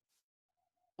recommended.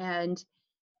 And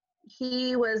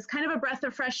he was kind of a breath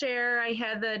of fresh air. I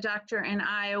had the doctor in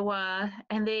Iowa,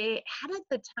 and they had at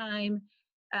the time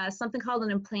something called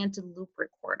an implanted loop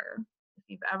recorder. If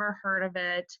you've ever heard of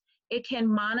it, it can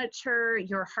monitor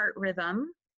your heart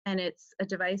rhythm, and it's a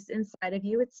device inside of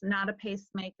you. It's not a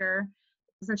pacemaker.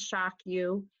 It doesn't shock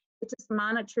you. It just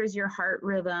monitors your heart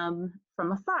rhythm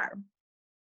from afar.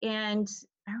 And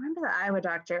I remember the Iowa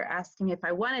doctor asking me if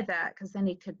I wanted that, because then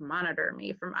he could monitor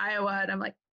me from Iowa. And I'm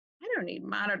like, I don't need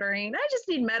monitoring. I just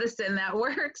need medicine that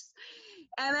works.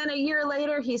 And then a year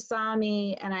later, he saw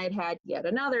me, and I'd had yet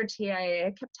another TIA.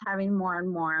 I kept having more and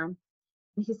more.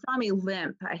 And he saw me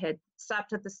limp. I had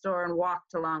stopped at the store and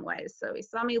walked a long way. So he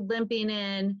saw me limping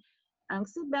in.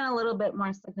 It's been a little bit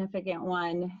more significant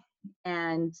one.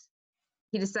 And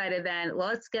he decided then, well,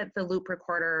 let's get the loop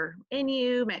recorder in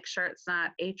you, make sure it's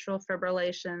not atrial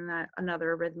fibrillation, that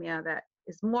another arrhythmia that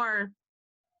is more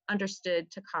understood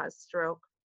to cause stroke.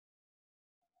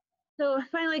 So I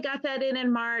finally got that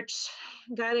in March,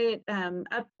 got it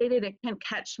updated. It can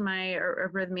catch my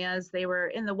arrhythmias. They were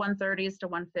in the 130s to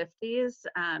 150s.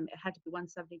 It had to be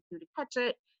 172 to catch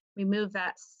it. We moved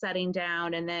that setting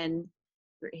down, and then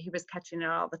he was catching it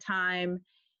all the time.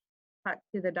 Talked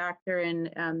to the doctor in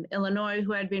Illinois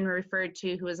who I'd been referred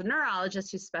to, who was a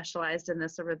neurologist who specialized in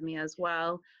this arrhythmia as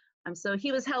well. So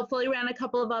he was helpful. He ran a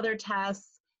couple of other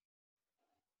tests.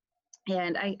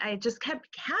 And I just kept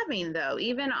having, though,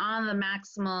 even on the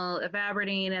maximal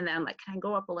ivabradine, and then like, can I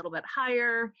go up a little bit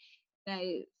higher? And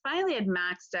I finally had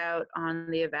maxed out on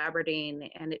the ivabradine,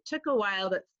 and it took a while,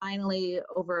 but finally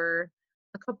over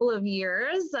a couple of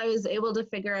years, I was able to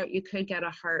figure out you could get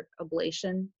a heart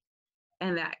ablation,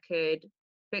 and that could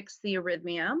fix the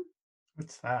arrhythmia.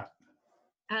 What's that?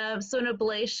 So an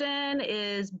ablation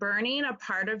is burning a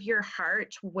part of your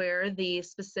heart where the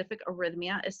specific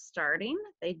arrhythmia is starting.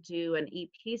 They do an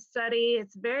EP study.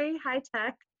 It's very high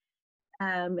tech,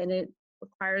 and it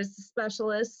requires a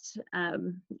specialist,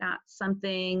 not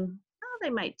something, well, they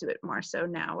might do it more so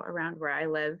now around where I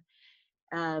live.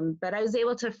 But I was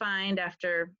able to find,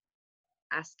 after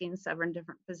asking several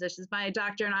different physicians, my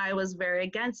doctor and I was very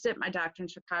against it. My doctor in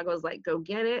Chicago was like, go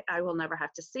get it. I will never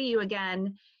have to see you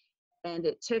again. And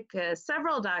it took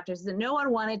several doctors, and no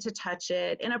one wanted to touch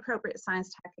it. Inappropriate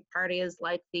sinus tachycardia is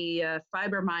like the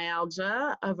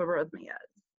fibromyalgia of arrhythmias.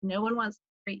 No one wants to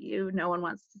treat you. No one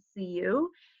wants to see you.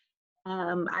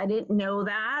 I didn't know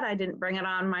that. I didn't bring it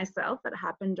on myself. It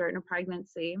happened during a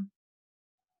pregnancy.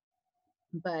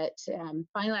 But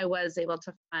finally, I was able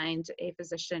to find a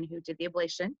physician who did the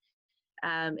ablation.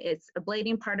 It's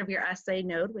ablating part of your SA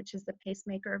node, which is the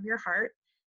pacemaker of your heart.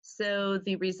 So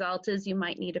the result is you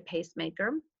might need a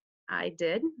pacemaker. I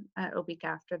did a week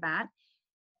after that.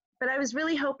 But I was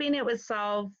really hoping it would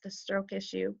solve the stroke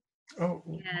issue. Oh,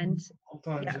 and hold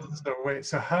on. yes. So wait,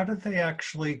 so how did they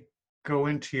actually go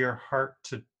into your heart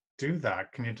to do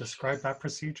that? Can you describe that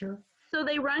procedure? So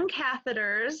they run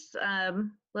catheters,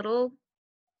 little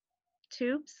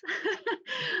tubes,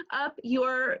 up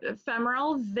your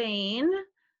femoral vein,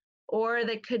 or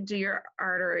they could do your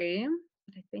artery.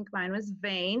 I think mine was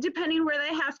vein, depending where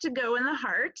they have to go in the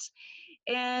heart.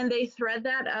 And they thread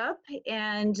that up,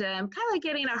 and kind of like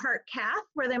getting a heart cath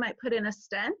where they might put in a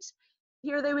stent.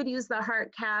 Here they would use the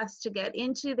heart cath to get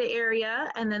into the area,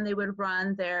 and then they would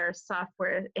run their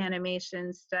software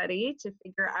animation study to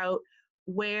figure out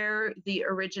where the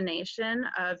origination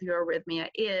of your arrhythmia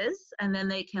is, and then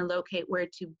they can locate where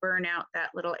to burn out that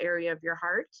little area of your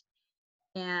heart.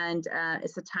 And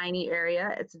it's a tiny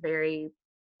area. It's very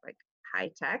like high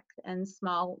tech and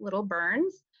small little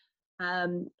burns.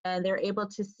 And they're able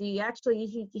to see,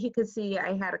 actually, he could see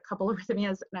I had a couple of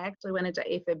arrhythmias, and I actually went into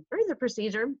AFib during the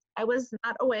procedure. I was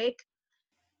not awake.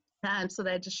 So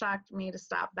that just shocked me to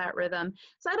stop that rhythm.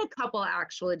 So I had a couple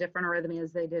actually different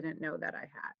arrhythmias they didn't know that I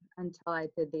had until I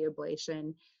did the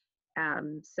ablation.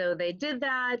 So they did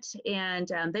that, and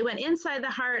they went inside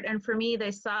the heart, and for me, they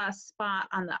saw a spot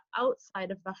on the outside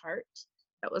of the heart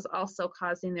that was also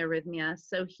causing the arrhythmia.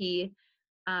 So he,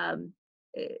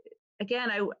 again,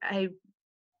 I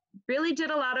really did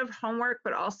a lot of homework,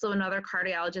 but also another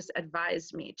cardiologist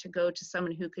advised me to go to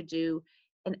someone who could do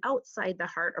an outside the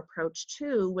heart approach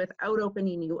too without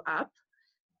opening you up.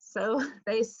 So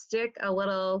they stick a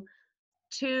little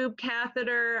tube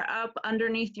catheter up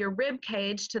underneath your rib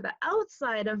cage to the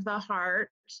outside of the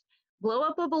heart, blow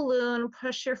up a balloon,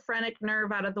 push your phrenic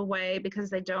nerve out of the way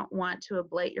because they don't want to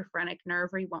ablate your phrenic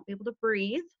nerve or you won't be able to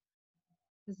breathe,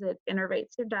 because it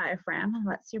innervates your diaphragm and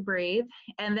lets you breathe,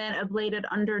 and then ablated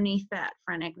underneath that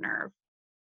phrenic nerve.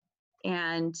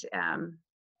 And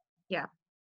yeah,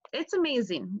 it's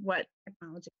amazing what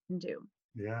technology can do.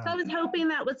 Yeah. So I was hoping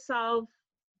that would solve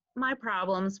my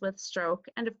problems with stroke,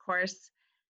 and of course,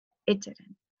 it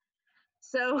didn't.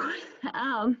 So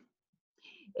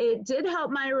it did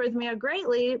help my arrhythmia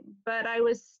greatly, but I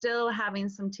was still having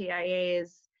some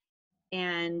TIAs,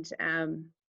 and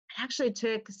actually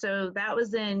took, so that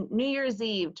was in New Year's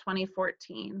Eve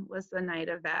 2014 was the night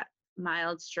of that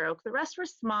mild stroke. The rest were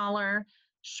smaller,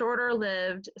 shorter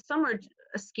lived. Some were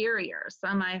scarier.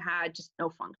 Some I had just no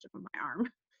function in my arm.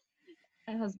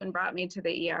 My husband brought me to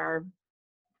the ER.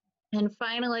 And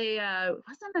finally, it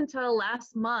wasn't until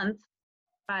last month,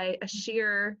 by a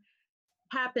sheer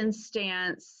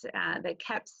happenstance, they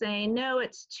kept saying, no,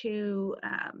 it's too,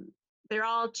 they're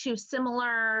all too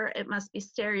similar. It must be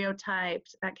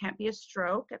stereotyped. That can't be a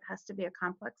stroke. It has to be a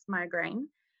complex migraine.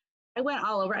 I went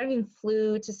all over. I even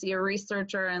flew to see a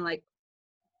researcher in like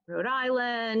Rhode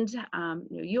Island,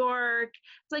 New York.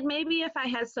 It's like maybe if I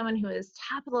had someone who is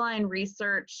top of the line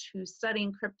research, who's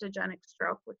studying cryptogenic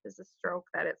stroke, which is a stroke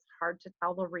that it's hard to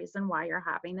tell the reason why you're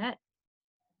having it.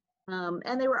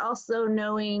 And they were also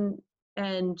knowing,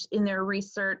 and in their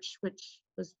research, which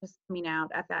was just coming out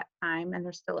at that time, and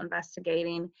they're still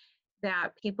investigating, that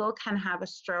people can have a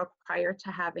stroke prior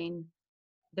to having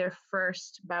their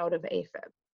first bout of AFib.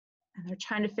 And they're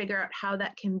trying to figure out how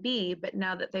that can be, but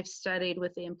now that they've studied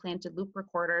with the implanted loop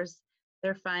recorders,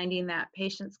 they're finding that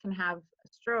patients can have a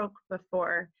stroke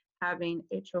before having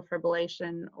atrial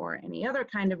fibrillation or any other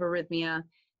kind of arrhythmia.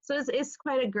 So it's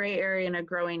quite a gray area and a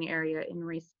growing area in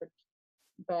research.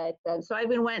 But so I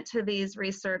even went to these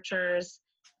researchers.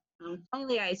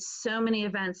 Finally, I so many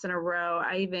events in a row.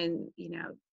 I even,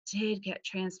 did get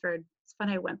transferred. It's fun.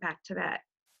 I went back to that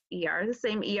ER, the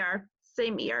same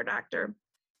ER doctor.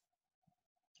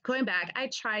 Going back, I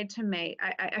tried to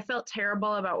I felt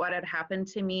terrible about what had happened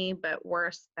to me, but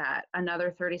worse that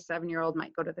another 37-year-old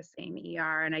might go to the same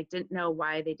ER, and I didn't know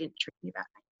why they didn't treat me that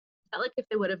night. I felt like if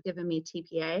they would have given me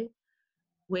TPA,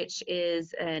 which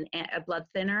is a blood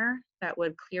thinner that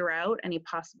would clear out any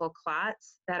possible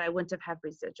clots, that I wouldn't have had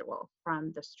residual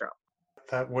from the stroke.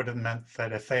 That would have meant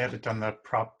that if they had done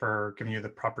given you the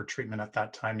proper treatment at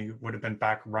that time, you would have been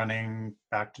back running,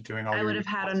 back to doing all I would have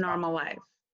had a normal life.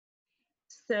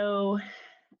 So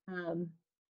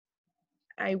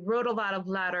I wrote a lot of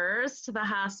letters to the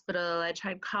hospital. I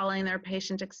tried calling their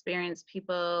patient experience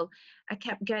people. I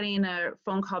kept getting a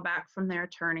phone call back from their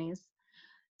attorneys.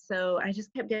 So I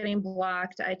just kept getting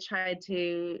blocked. I tried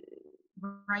to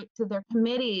write to their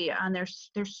committee on their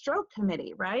stroke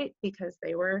committee, right? Because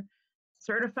they were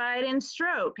certified in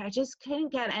stroke. I just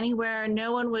couldn't get anywhere.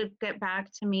 No one would get back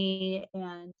to me.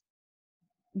 And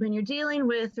when you're dealing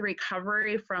with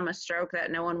recovery from a stroke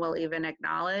that no one will even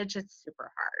acknowledge, it's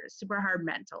super hard. It's super hard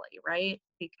mentally, right?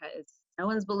 Because no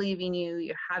one's believing you.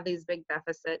 You have these big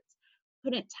deficits.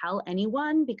 Couldn't tell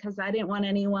anyone because I didn't want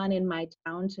anyone in my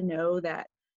town to know that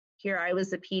here I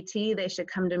was a PT, they should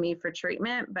come to me for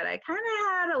treatment. But I kind of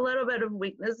had a little bit of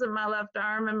weakness in my left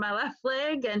arm and my left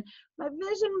leg, and my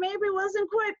vision maybe wasn't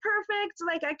quite perfect.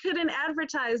 Like I couldn't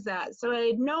advertise that. So I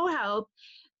had no help.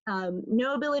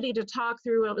 No ability to talk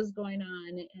through what was going on.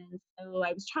 And so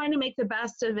I was trying to make the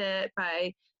best of it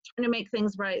by trying to make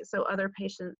things right so other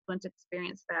patients wouldn't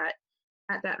experience that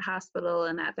at that hospital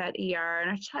and at that ER. And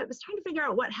I was trying to figure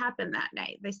out what happened that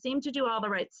night. They seemed to do all the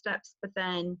right steps, but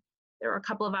then there were a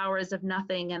couple of hours of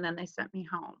nothing, and then they sent me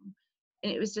home.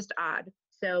 And it was just odd.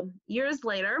 So years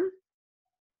later,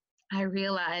 I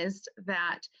realized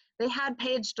that they had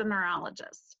paged a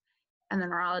neurologist, and the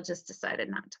neurologist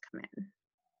decided not to come in.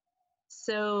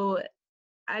 So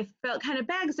I felt kind of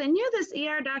bad because I knew this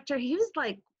ER doctor. He was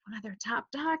like one of their top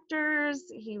doctors.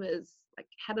 He was like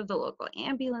head of the local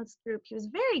ambulance group. He was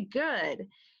very good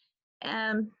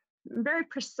and very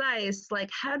precise. Like,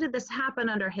 how did this happen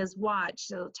under his watch?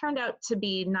 So it turned out to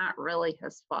be not really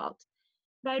his fault.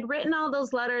 But I'd written all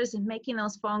those letters and making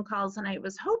those phone calls, and I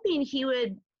was hoping he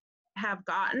would have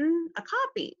gotten a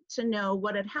copy to know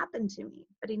what had happened to me,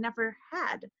 but he never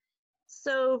had.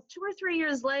 So 2 or 3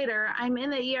 years later, I'm in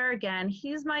the ER again.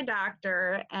 He's my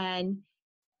doctor, and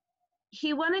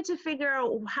he wanted to figure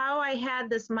out how I had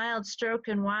this mild stroke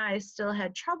and why I still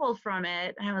had trouble from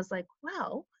it. And I was like,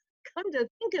 well, come to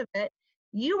think of it,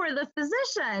 you were the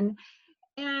physician.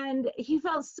 And he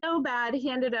felt so bad. He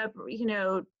ended up,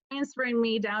 transferring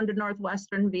me down to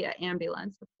Northwestern via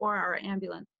ambulance, a 4-hour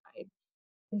ambulance ride,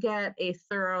 to get a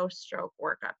thorough stroke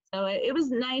workup. So it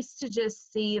was nice to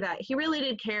just see that he really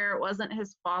did care. It wasn't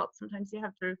his fault. Sometimes you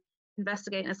have to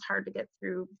investigate, and it's hard to get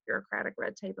through bureaucratic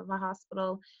red tape of a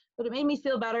hospital. But it made me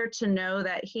feel better to know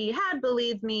that he had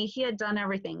believed me. He had done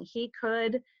everything he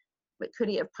could. But could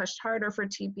he have pushed harder for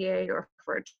TPA or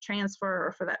for a transfer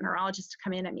or for that neurologist to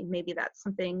come in? I mean, maybe that's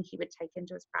something he would take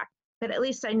into his practice. But at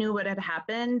least I knew what had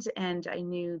happened, and I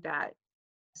knew that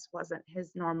this wasn't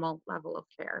his normal level of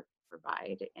care to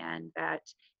provide, and that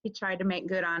he tried to make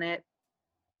good on it.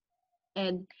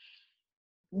 And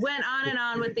went on and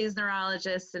on with these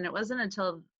neurologists, and it wasn't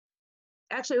until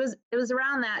actually it was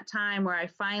around that time where I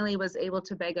finally was able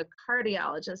to beg a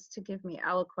cardiologist to give me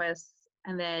Eliquis,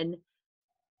 and then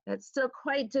that still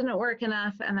quite didn't work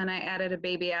enough, and then I added a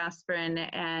baby aspirin,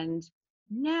 and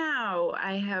now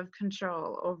I have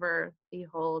control over the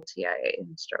whole TIA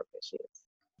and stroke issues.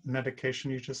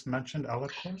 Medication you just mentioned,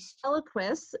 Eliquis?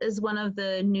 Eliquis is one of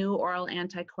the new oral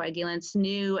anticoagulants,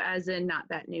 new as in not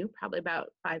that new, probably about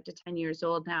 5 to 10 years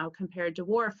old now, compared to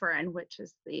warfarin, which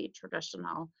is the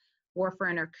traditional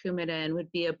warfarin or Coumadin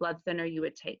would be a blood thinner you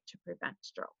would take to prevent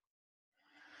stroke.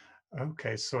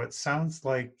 Okay, so it sounds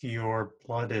like your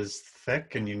blood is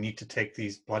thick and you need to take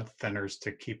these blood thinners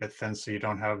to keep it thin so you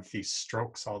don't have these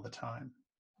strokes all the time.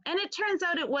 And it turns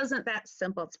out it wasn't that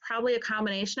simple. It's probably a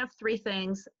combination of three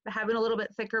things: having a little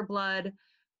bit thicker blood.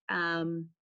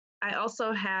 I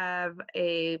also have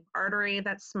a artery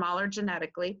that's smaller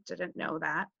genetically. Didn't know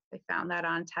that. They found that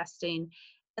on testing.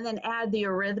 And then add the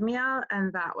arrhythmia,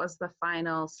 and that was the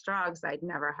final straw, because I'd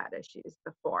never had issues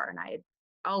before. And I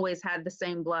always had the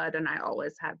same blood, and I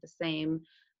always had the same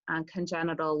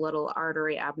congenital little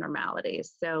artery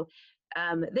abnormalities. So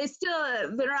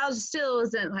the neurologist still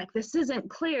isn't like, this isn't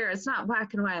clear. It's not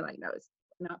black and white. Like, no, it's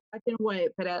not black and white,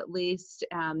 but at least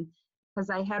because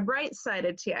I had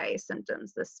right-sided TIA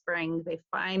symptoms this spring, they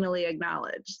finally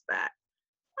acknowledged that,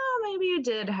 oh, maybe you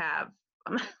did have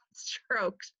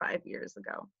stroke 5 years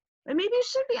ago. And maybe you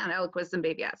should be on Eliquis and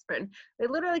baby aspirin. They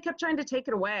literally kept trying to take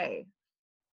it away,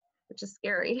 which is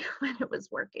scary when it was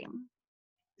working.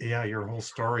 Yeah, your whole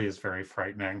story is very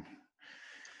frightening.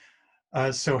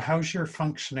 So how's your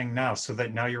functioning now? So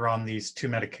that now you're on these two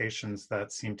medications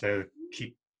that seem to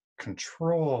keep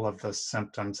control of the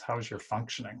symptoms. How's your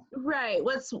functioning? Right.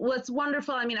 What's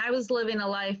wonderful, I mean, I was living a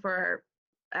life where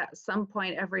at some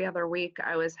point every other week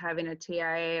I was having a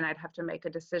TIA and I'd have to make a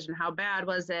decision. How bad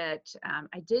was it?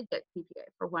 I did get PPA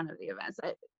for one of the events.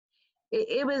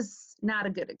 It was not a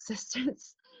good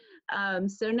existence.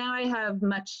 So now I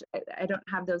don't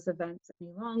have those events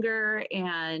any longer,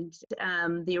 and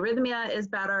the arrhythmia is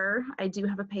better. I do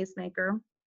have a pacemaker.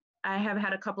 I have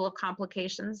had a couple of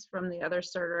complications from the other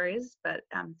surgeries, but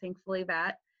thankfully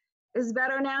that is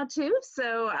better now too.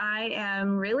 So I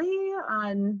am really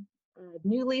on a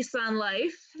new lease on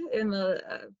life in the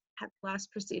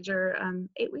last procedure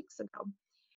 8 weeks ago.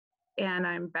 And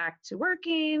I'm back to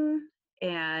working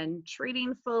and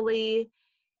treating fully.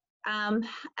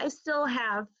 I still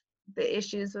have the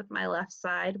issues with my left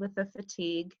side with the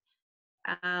fatigue.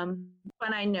 When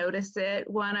I notice it,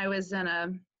 when I was in a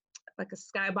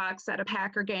skybox at a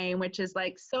Packer game, which is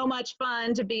like so much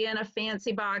fun to be in a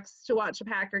fancy box to watch a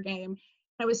Packer game.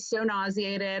 I was so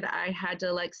nauseated, I had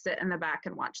to sit in the back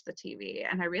and watch the TV.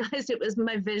 And I realized it was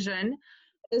my vision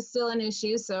is still an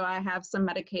issue. So I have some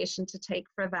medication to take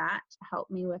for that to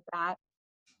help me with that.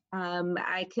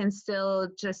 I can still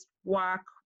just walk,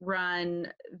 run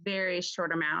very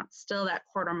short amounts, still that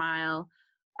quarter mile.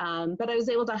 But I was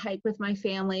able to hike with my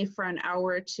family for an hour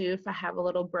or two if I have a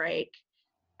little break.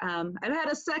 I've had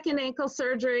a second ankle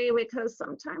surgery because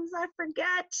sometimes I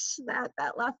forget that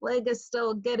that left leg is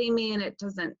still getting me and it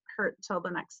doesn't hurt till the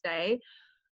next day.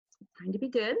 It's trying to be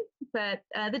good. But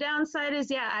the downside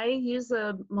is, I use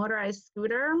a motorized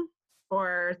scooter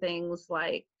for things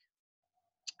like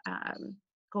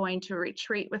going to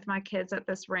retreat with my kids at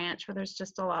this ranch where there's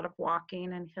just a lot of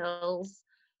walking and hills,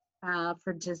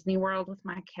 for Disney World with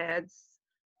my kids,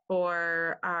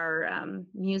 for our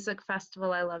music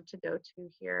festival I love to go to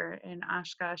here in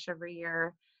Oshkosh every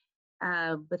year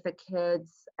with the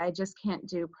kids. I just can't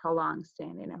do prolonged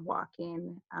standing and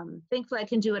walking. Thankfully, I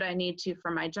can do what I need to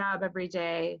for my job every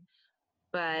day,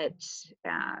 but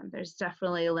there's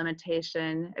definitely a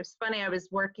limitation. It's funny, I was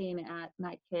working at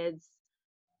my kids'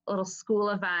 little school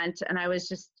event and I was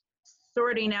just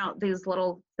sorting out these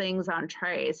little things on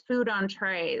trays, food on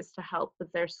trays to help with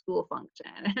their school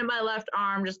function. And my left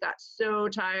arm just got so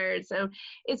tired. So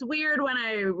it's weird when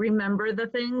I remember the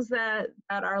things that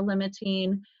are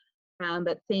limiting,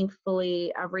 but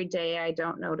thankfully every day I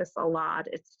don't notice a lot.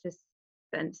 It's just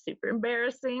been super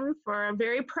embarrassing for a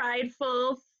very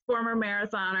prideful former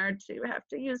marathoner to have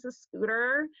to use a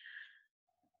scooter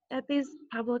at these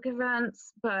public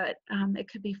events, but it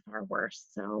could be far worse.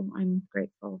 So I'm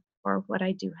grateful for what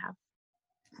I do have.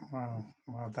 Wow,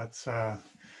 that's an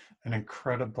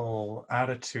incredible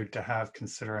attitude to have,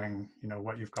 considering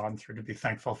what you've gone through, to be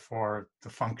thankful for the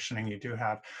functioning you do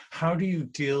have. How do you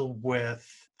deal with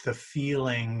the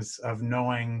feelings of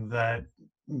knowing that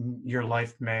your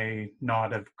life may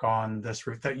not have gone this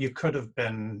route, that you could have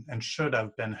been and should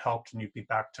have been helped and you'd be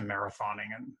back to marathoning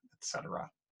and etc.?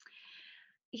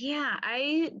 Yeah,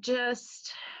 I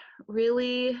just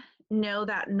really know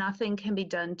that nothing can be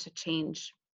done to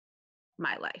change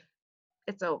my life.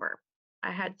 It's over.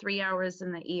 I had 3 hours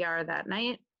in the ER that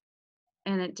night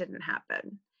and it didn't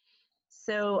happen.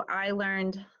 So I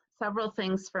learned several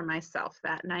things for myself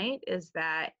that night, is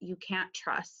that you can't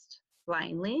trust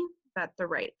blindly that the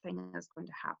right thing is going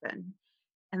to happen.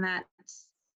 And that's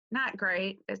not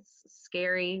great. It's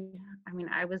scary. I mean,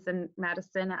 I was in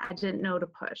medicine. I didn't know to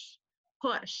push.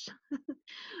 push.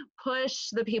 Push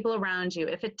the people around you.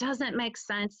 If it doesn't make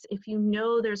sense, if you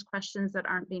know there's questions that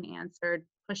aren't being answered,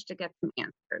 push to get them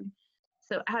answered.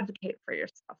 So advocate for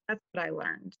yourself. That's what I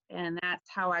learned. And that's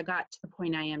how I got to the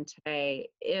point I am today.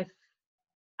 If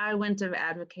I wouldn't have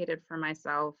advocated for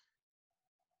myself,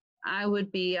 I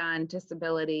would be on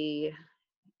disability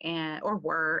or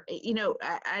were,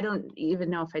 I don't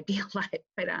even know if I'd be alive,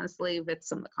 quite honestly, with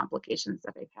some of the complications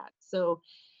that I've had. So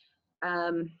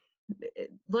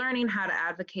learning how to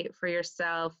advocate for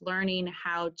yourself, learning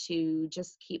how to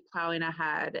just keep plowing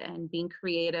ahead and being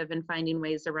creative and finding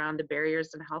ways around the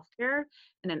barriers in healthcare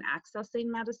and in accessing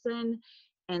medicine.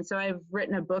 And so I've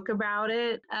written a book about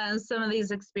it, some of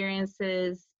these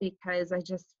experiences, because I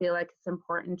just feel like it's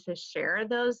important to share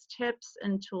those tips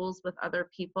and tools with other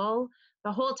people.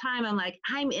 The whole time I'm like,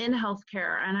 I'm in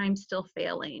healthcare and I'm still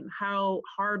failing. How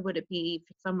hard would it be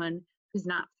for someone who's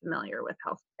not familiar with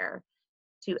healthcare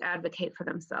to advocate for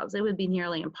themselves? It would be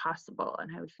nearly impossible,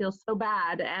 and I would feel so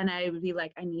bad, and I would be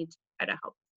like, I need to try to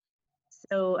help.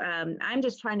 So I'm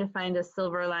just trying to find a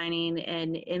silver lining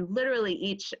in literally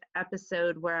each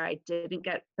episode where I didn't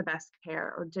get the best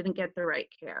care or didn't get the right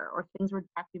care, or things were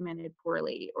documented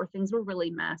poorly, or things were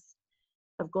really messed,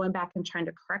 of going back and trying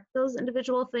to correct those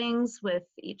individual things with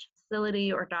each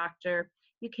facility or doctor.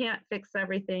 You can't fix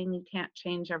everything, you can't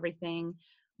change everything,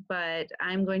 but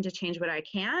I'm going to change what I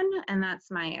can, and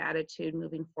that's my attitude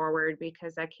moving forward,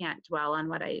 because I can't dwell on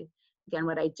what I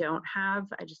don't have.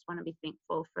 I just want to be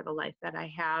thankful for the life that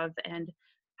I have and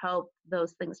help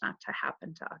those things not to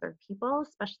happen to other people,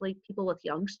 especially people with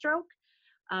young stroke.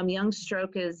 Young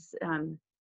stroke is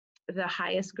the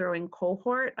highest growing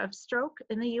cohort of stroke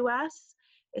in the US.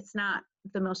 It's not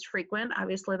the most frequent.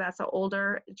 Obviously, that's an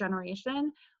older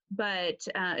generation, but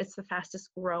it's the fastest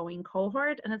growing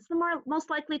cohort, and it's the most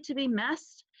likely to be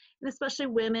missed. And especially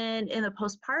women in the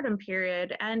postpartum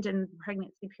period and in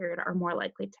pregnancy period are more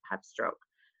likely to have stroke.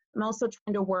 I'm also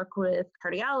trying to work with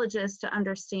cardiologists to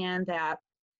understand that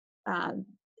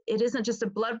it isn't just a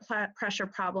blood pressure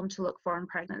problem to look for in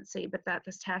pregnancy, but that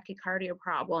this tachycardia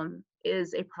problem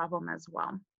is a problem as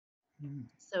well.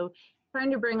 So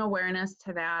trying to bring awareness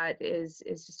to that is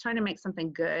just trying to make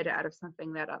something good out of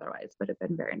something that otherwise would have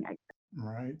been very negative.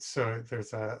 Right. So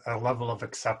there's a level of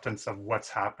acceptance of what's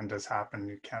happened has happened.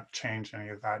 You can't change any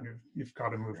of that. You've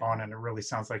got to move on. And it really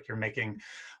sounds like you're making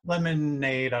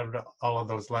lemonade out of all of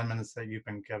those lemons that you've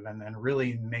been given, and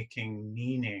really making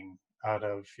meaning out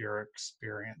of your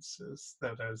experiences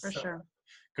that is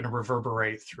going to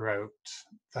reverberate throughout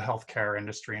the healthcare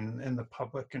industry and in the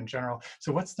public in general.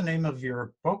 So what's the name of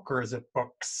your book, or is it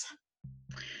books?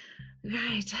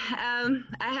 Right.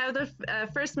 I have the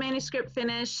first manuscript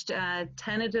finished,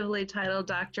 tentatively titled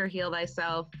Doctor Heal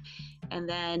Thyself. And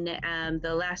then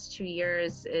the last 2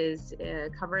 years is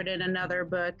covered in another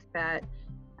book that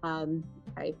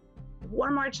I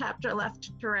one more chapter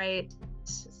left to write.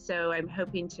 So I'm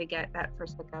hoping to get that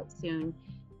first book out soon,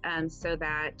 so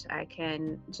that I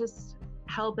can just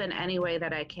help in any way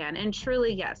that I can. And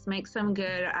truly, yes, make some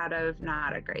good out of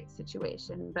not a great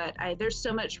situation. But there's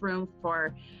so much room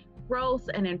for growth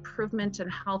and improvement in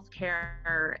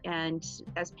healthcare, and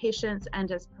as patients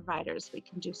and as providers, we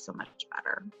can do so much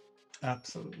better.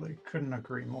 Absolutely. Couldn't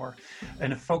agree more.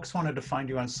 And if folks wanted to find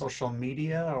you on social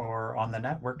media or on the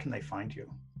net, where can they find you?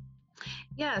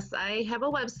 Yes, I have a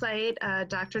website,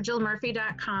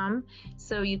 drjillmurphy.com.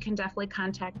 So you can definitely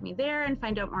contact me there and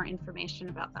find out more information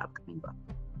about the upcoming book.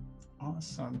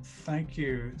 Awesome. Thank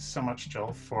you so much,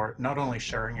 Jill, for not only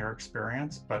sharing your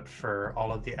experience, but for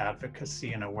all of the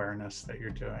advocacy and awareness that you're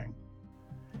doing.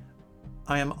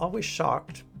 I am always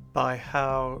shocked by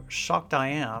how shocked I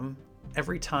am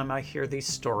every time I hear these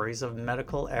stories of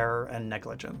medical error and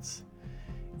negligence.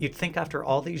 You'd think after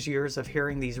all these years of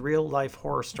hearing these real-life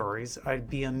horror stories, I'd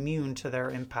be immune to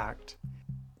their impact.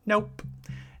 Nope.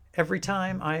 Every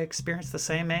time I experience the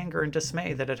same anger and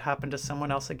dismay that had happened to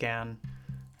someone else again.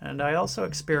 And I also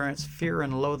experience fear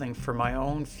and loathing for my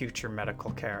own future medical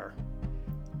care.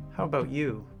 How about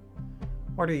you?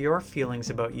 What are your feelings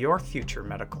about your future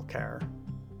medical care?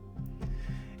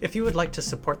 If you would like to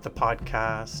support the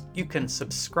podcast, you can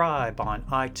subscribe on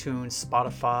iTunes,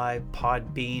 Spotify,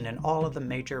 Podbean, and all of the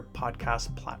major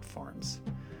podcast platforms.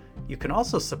 You can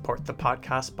also support the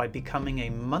podcast by becoming a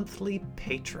monthly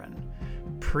patron.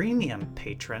 Premium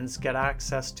patrons get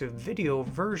access to video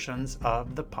versions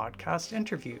of the podcast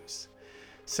interviews.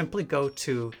 Simply go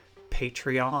to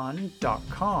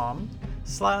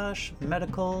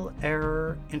patreon.com/medical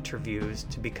error interviews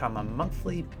to become a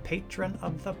monthly patron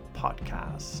of the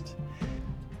podcast.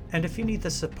 And if you need the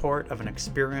support of an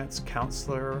experienced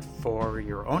counselor for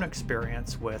your own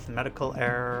experience with medical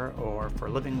error or for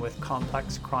living with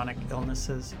complex chronic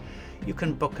illnesses, you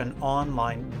can book an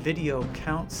online video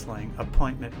counseling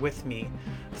appointment with me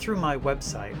through my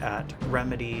website at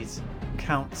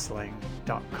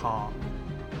remediescounseling.com.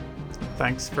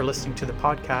 Thanks for listening to the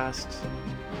podcast.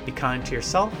 Be kind to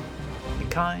yourself, be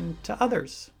kind to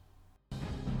others.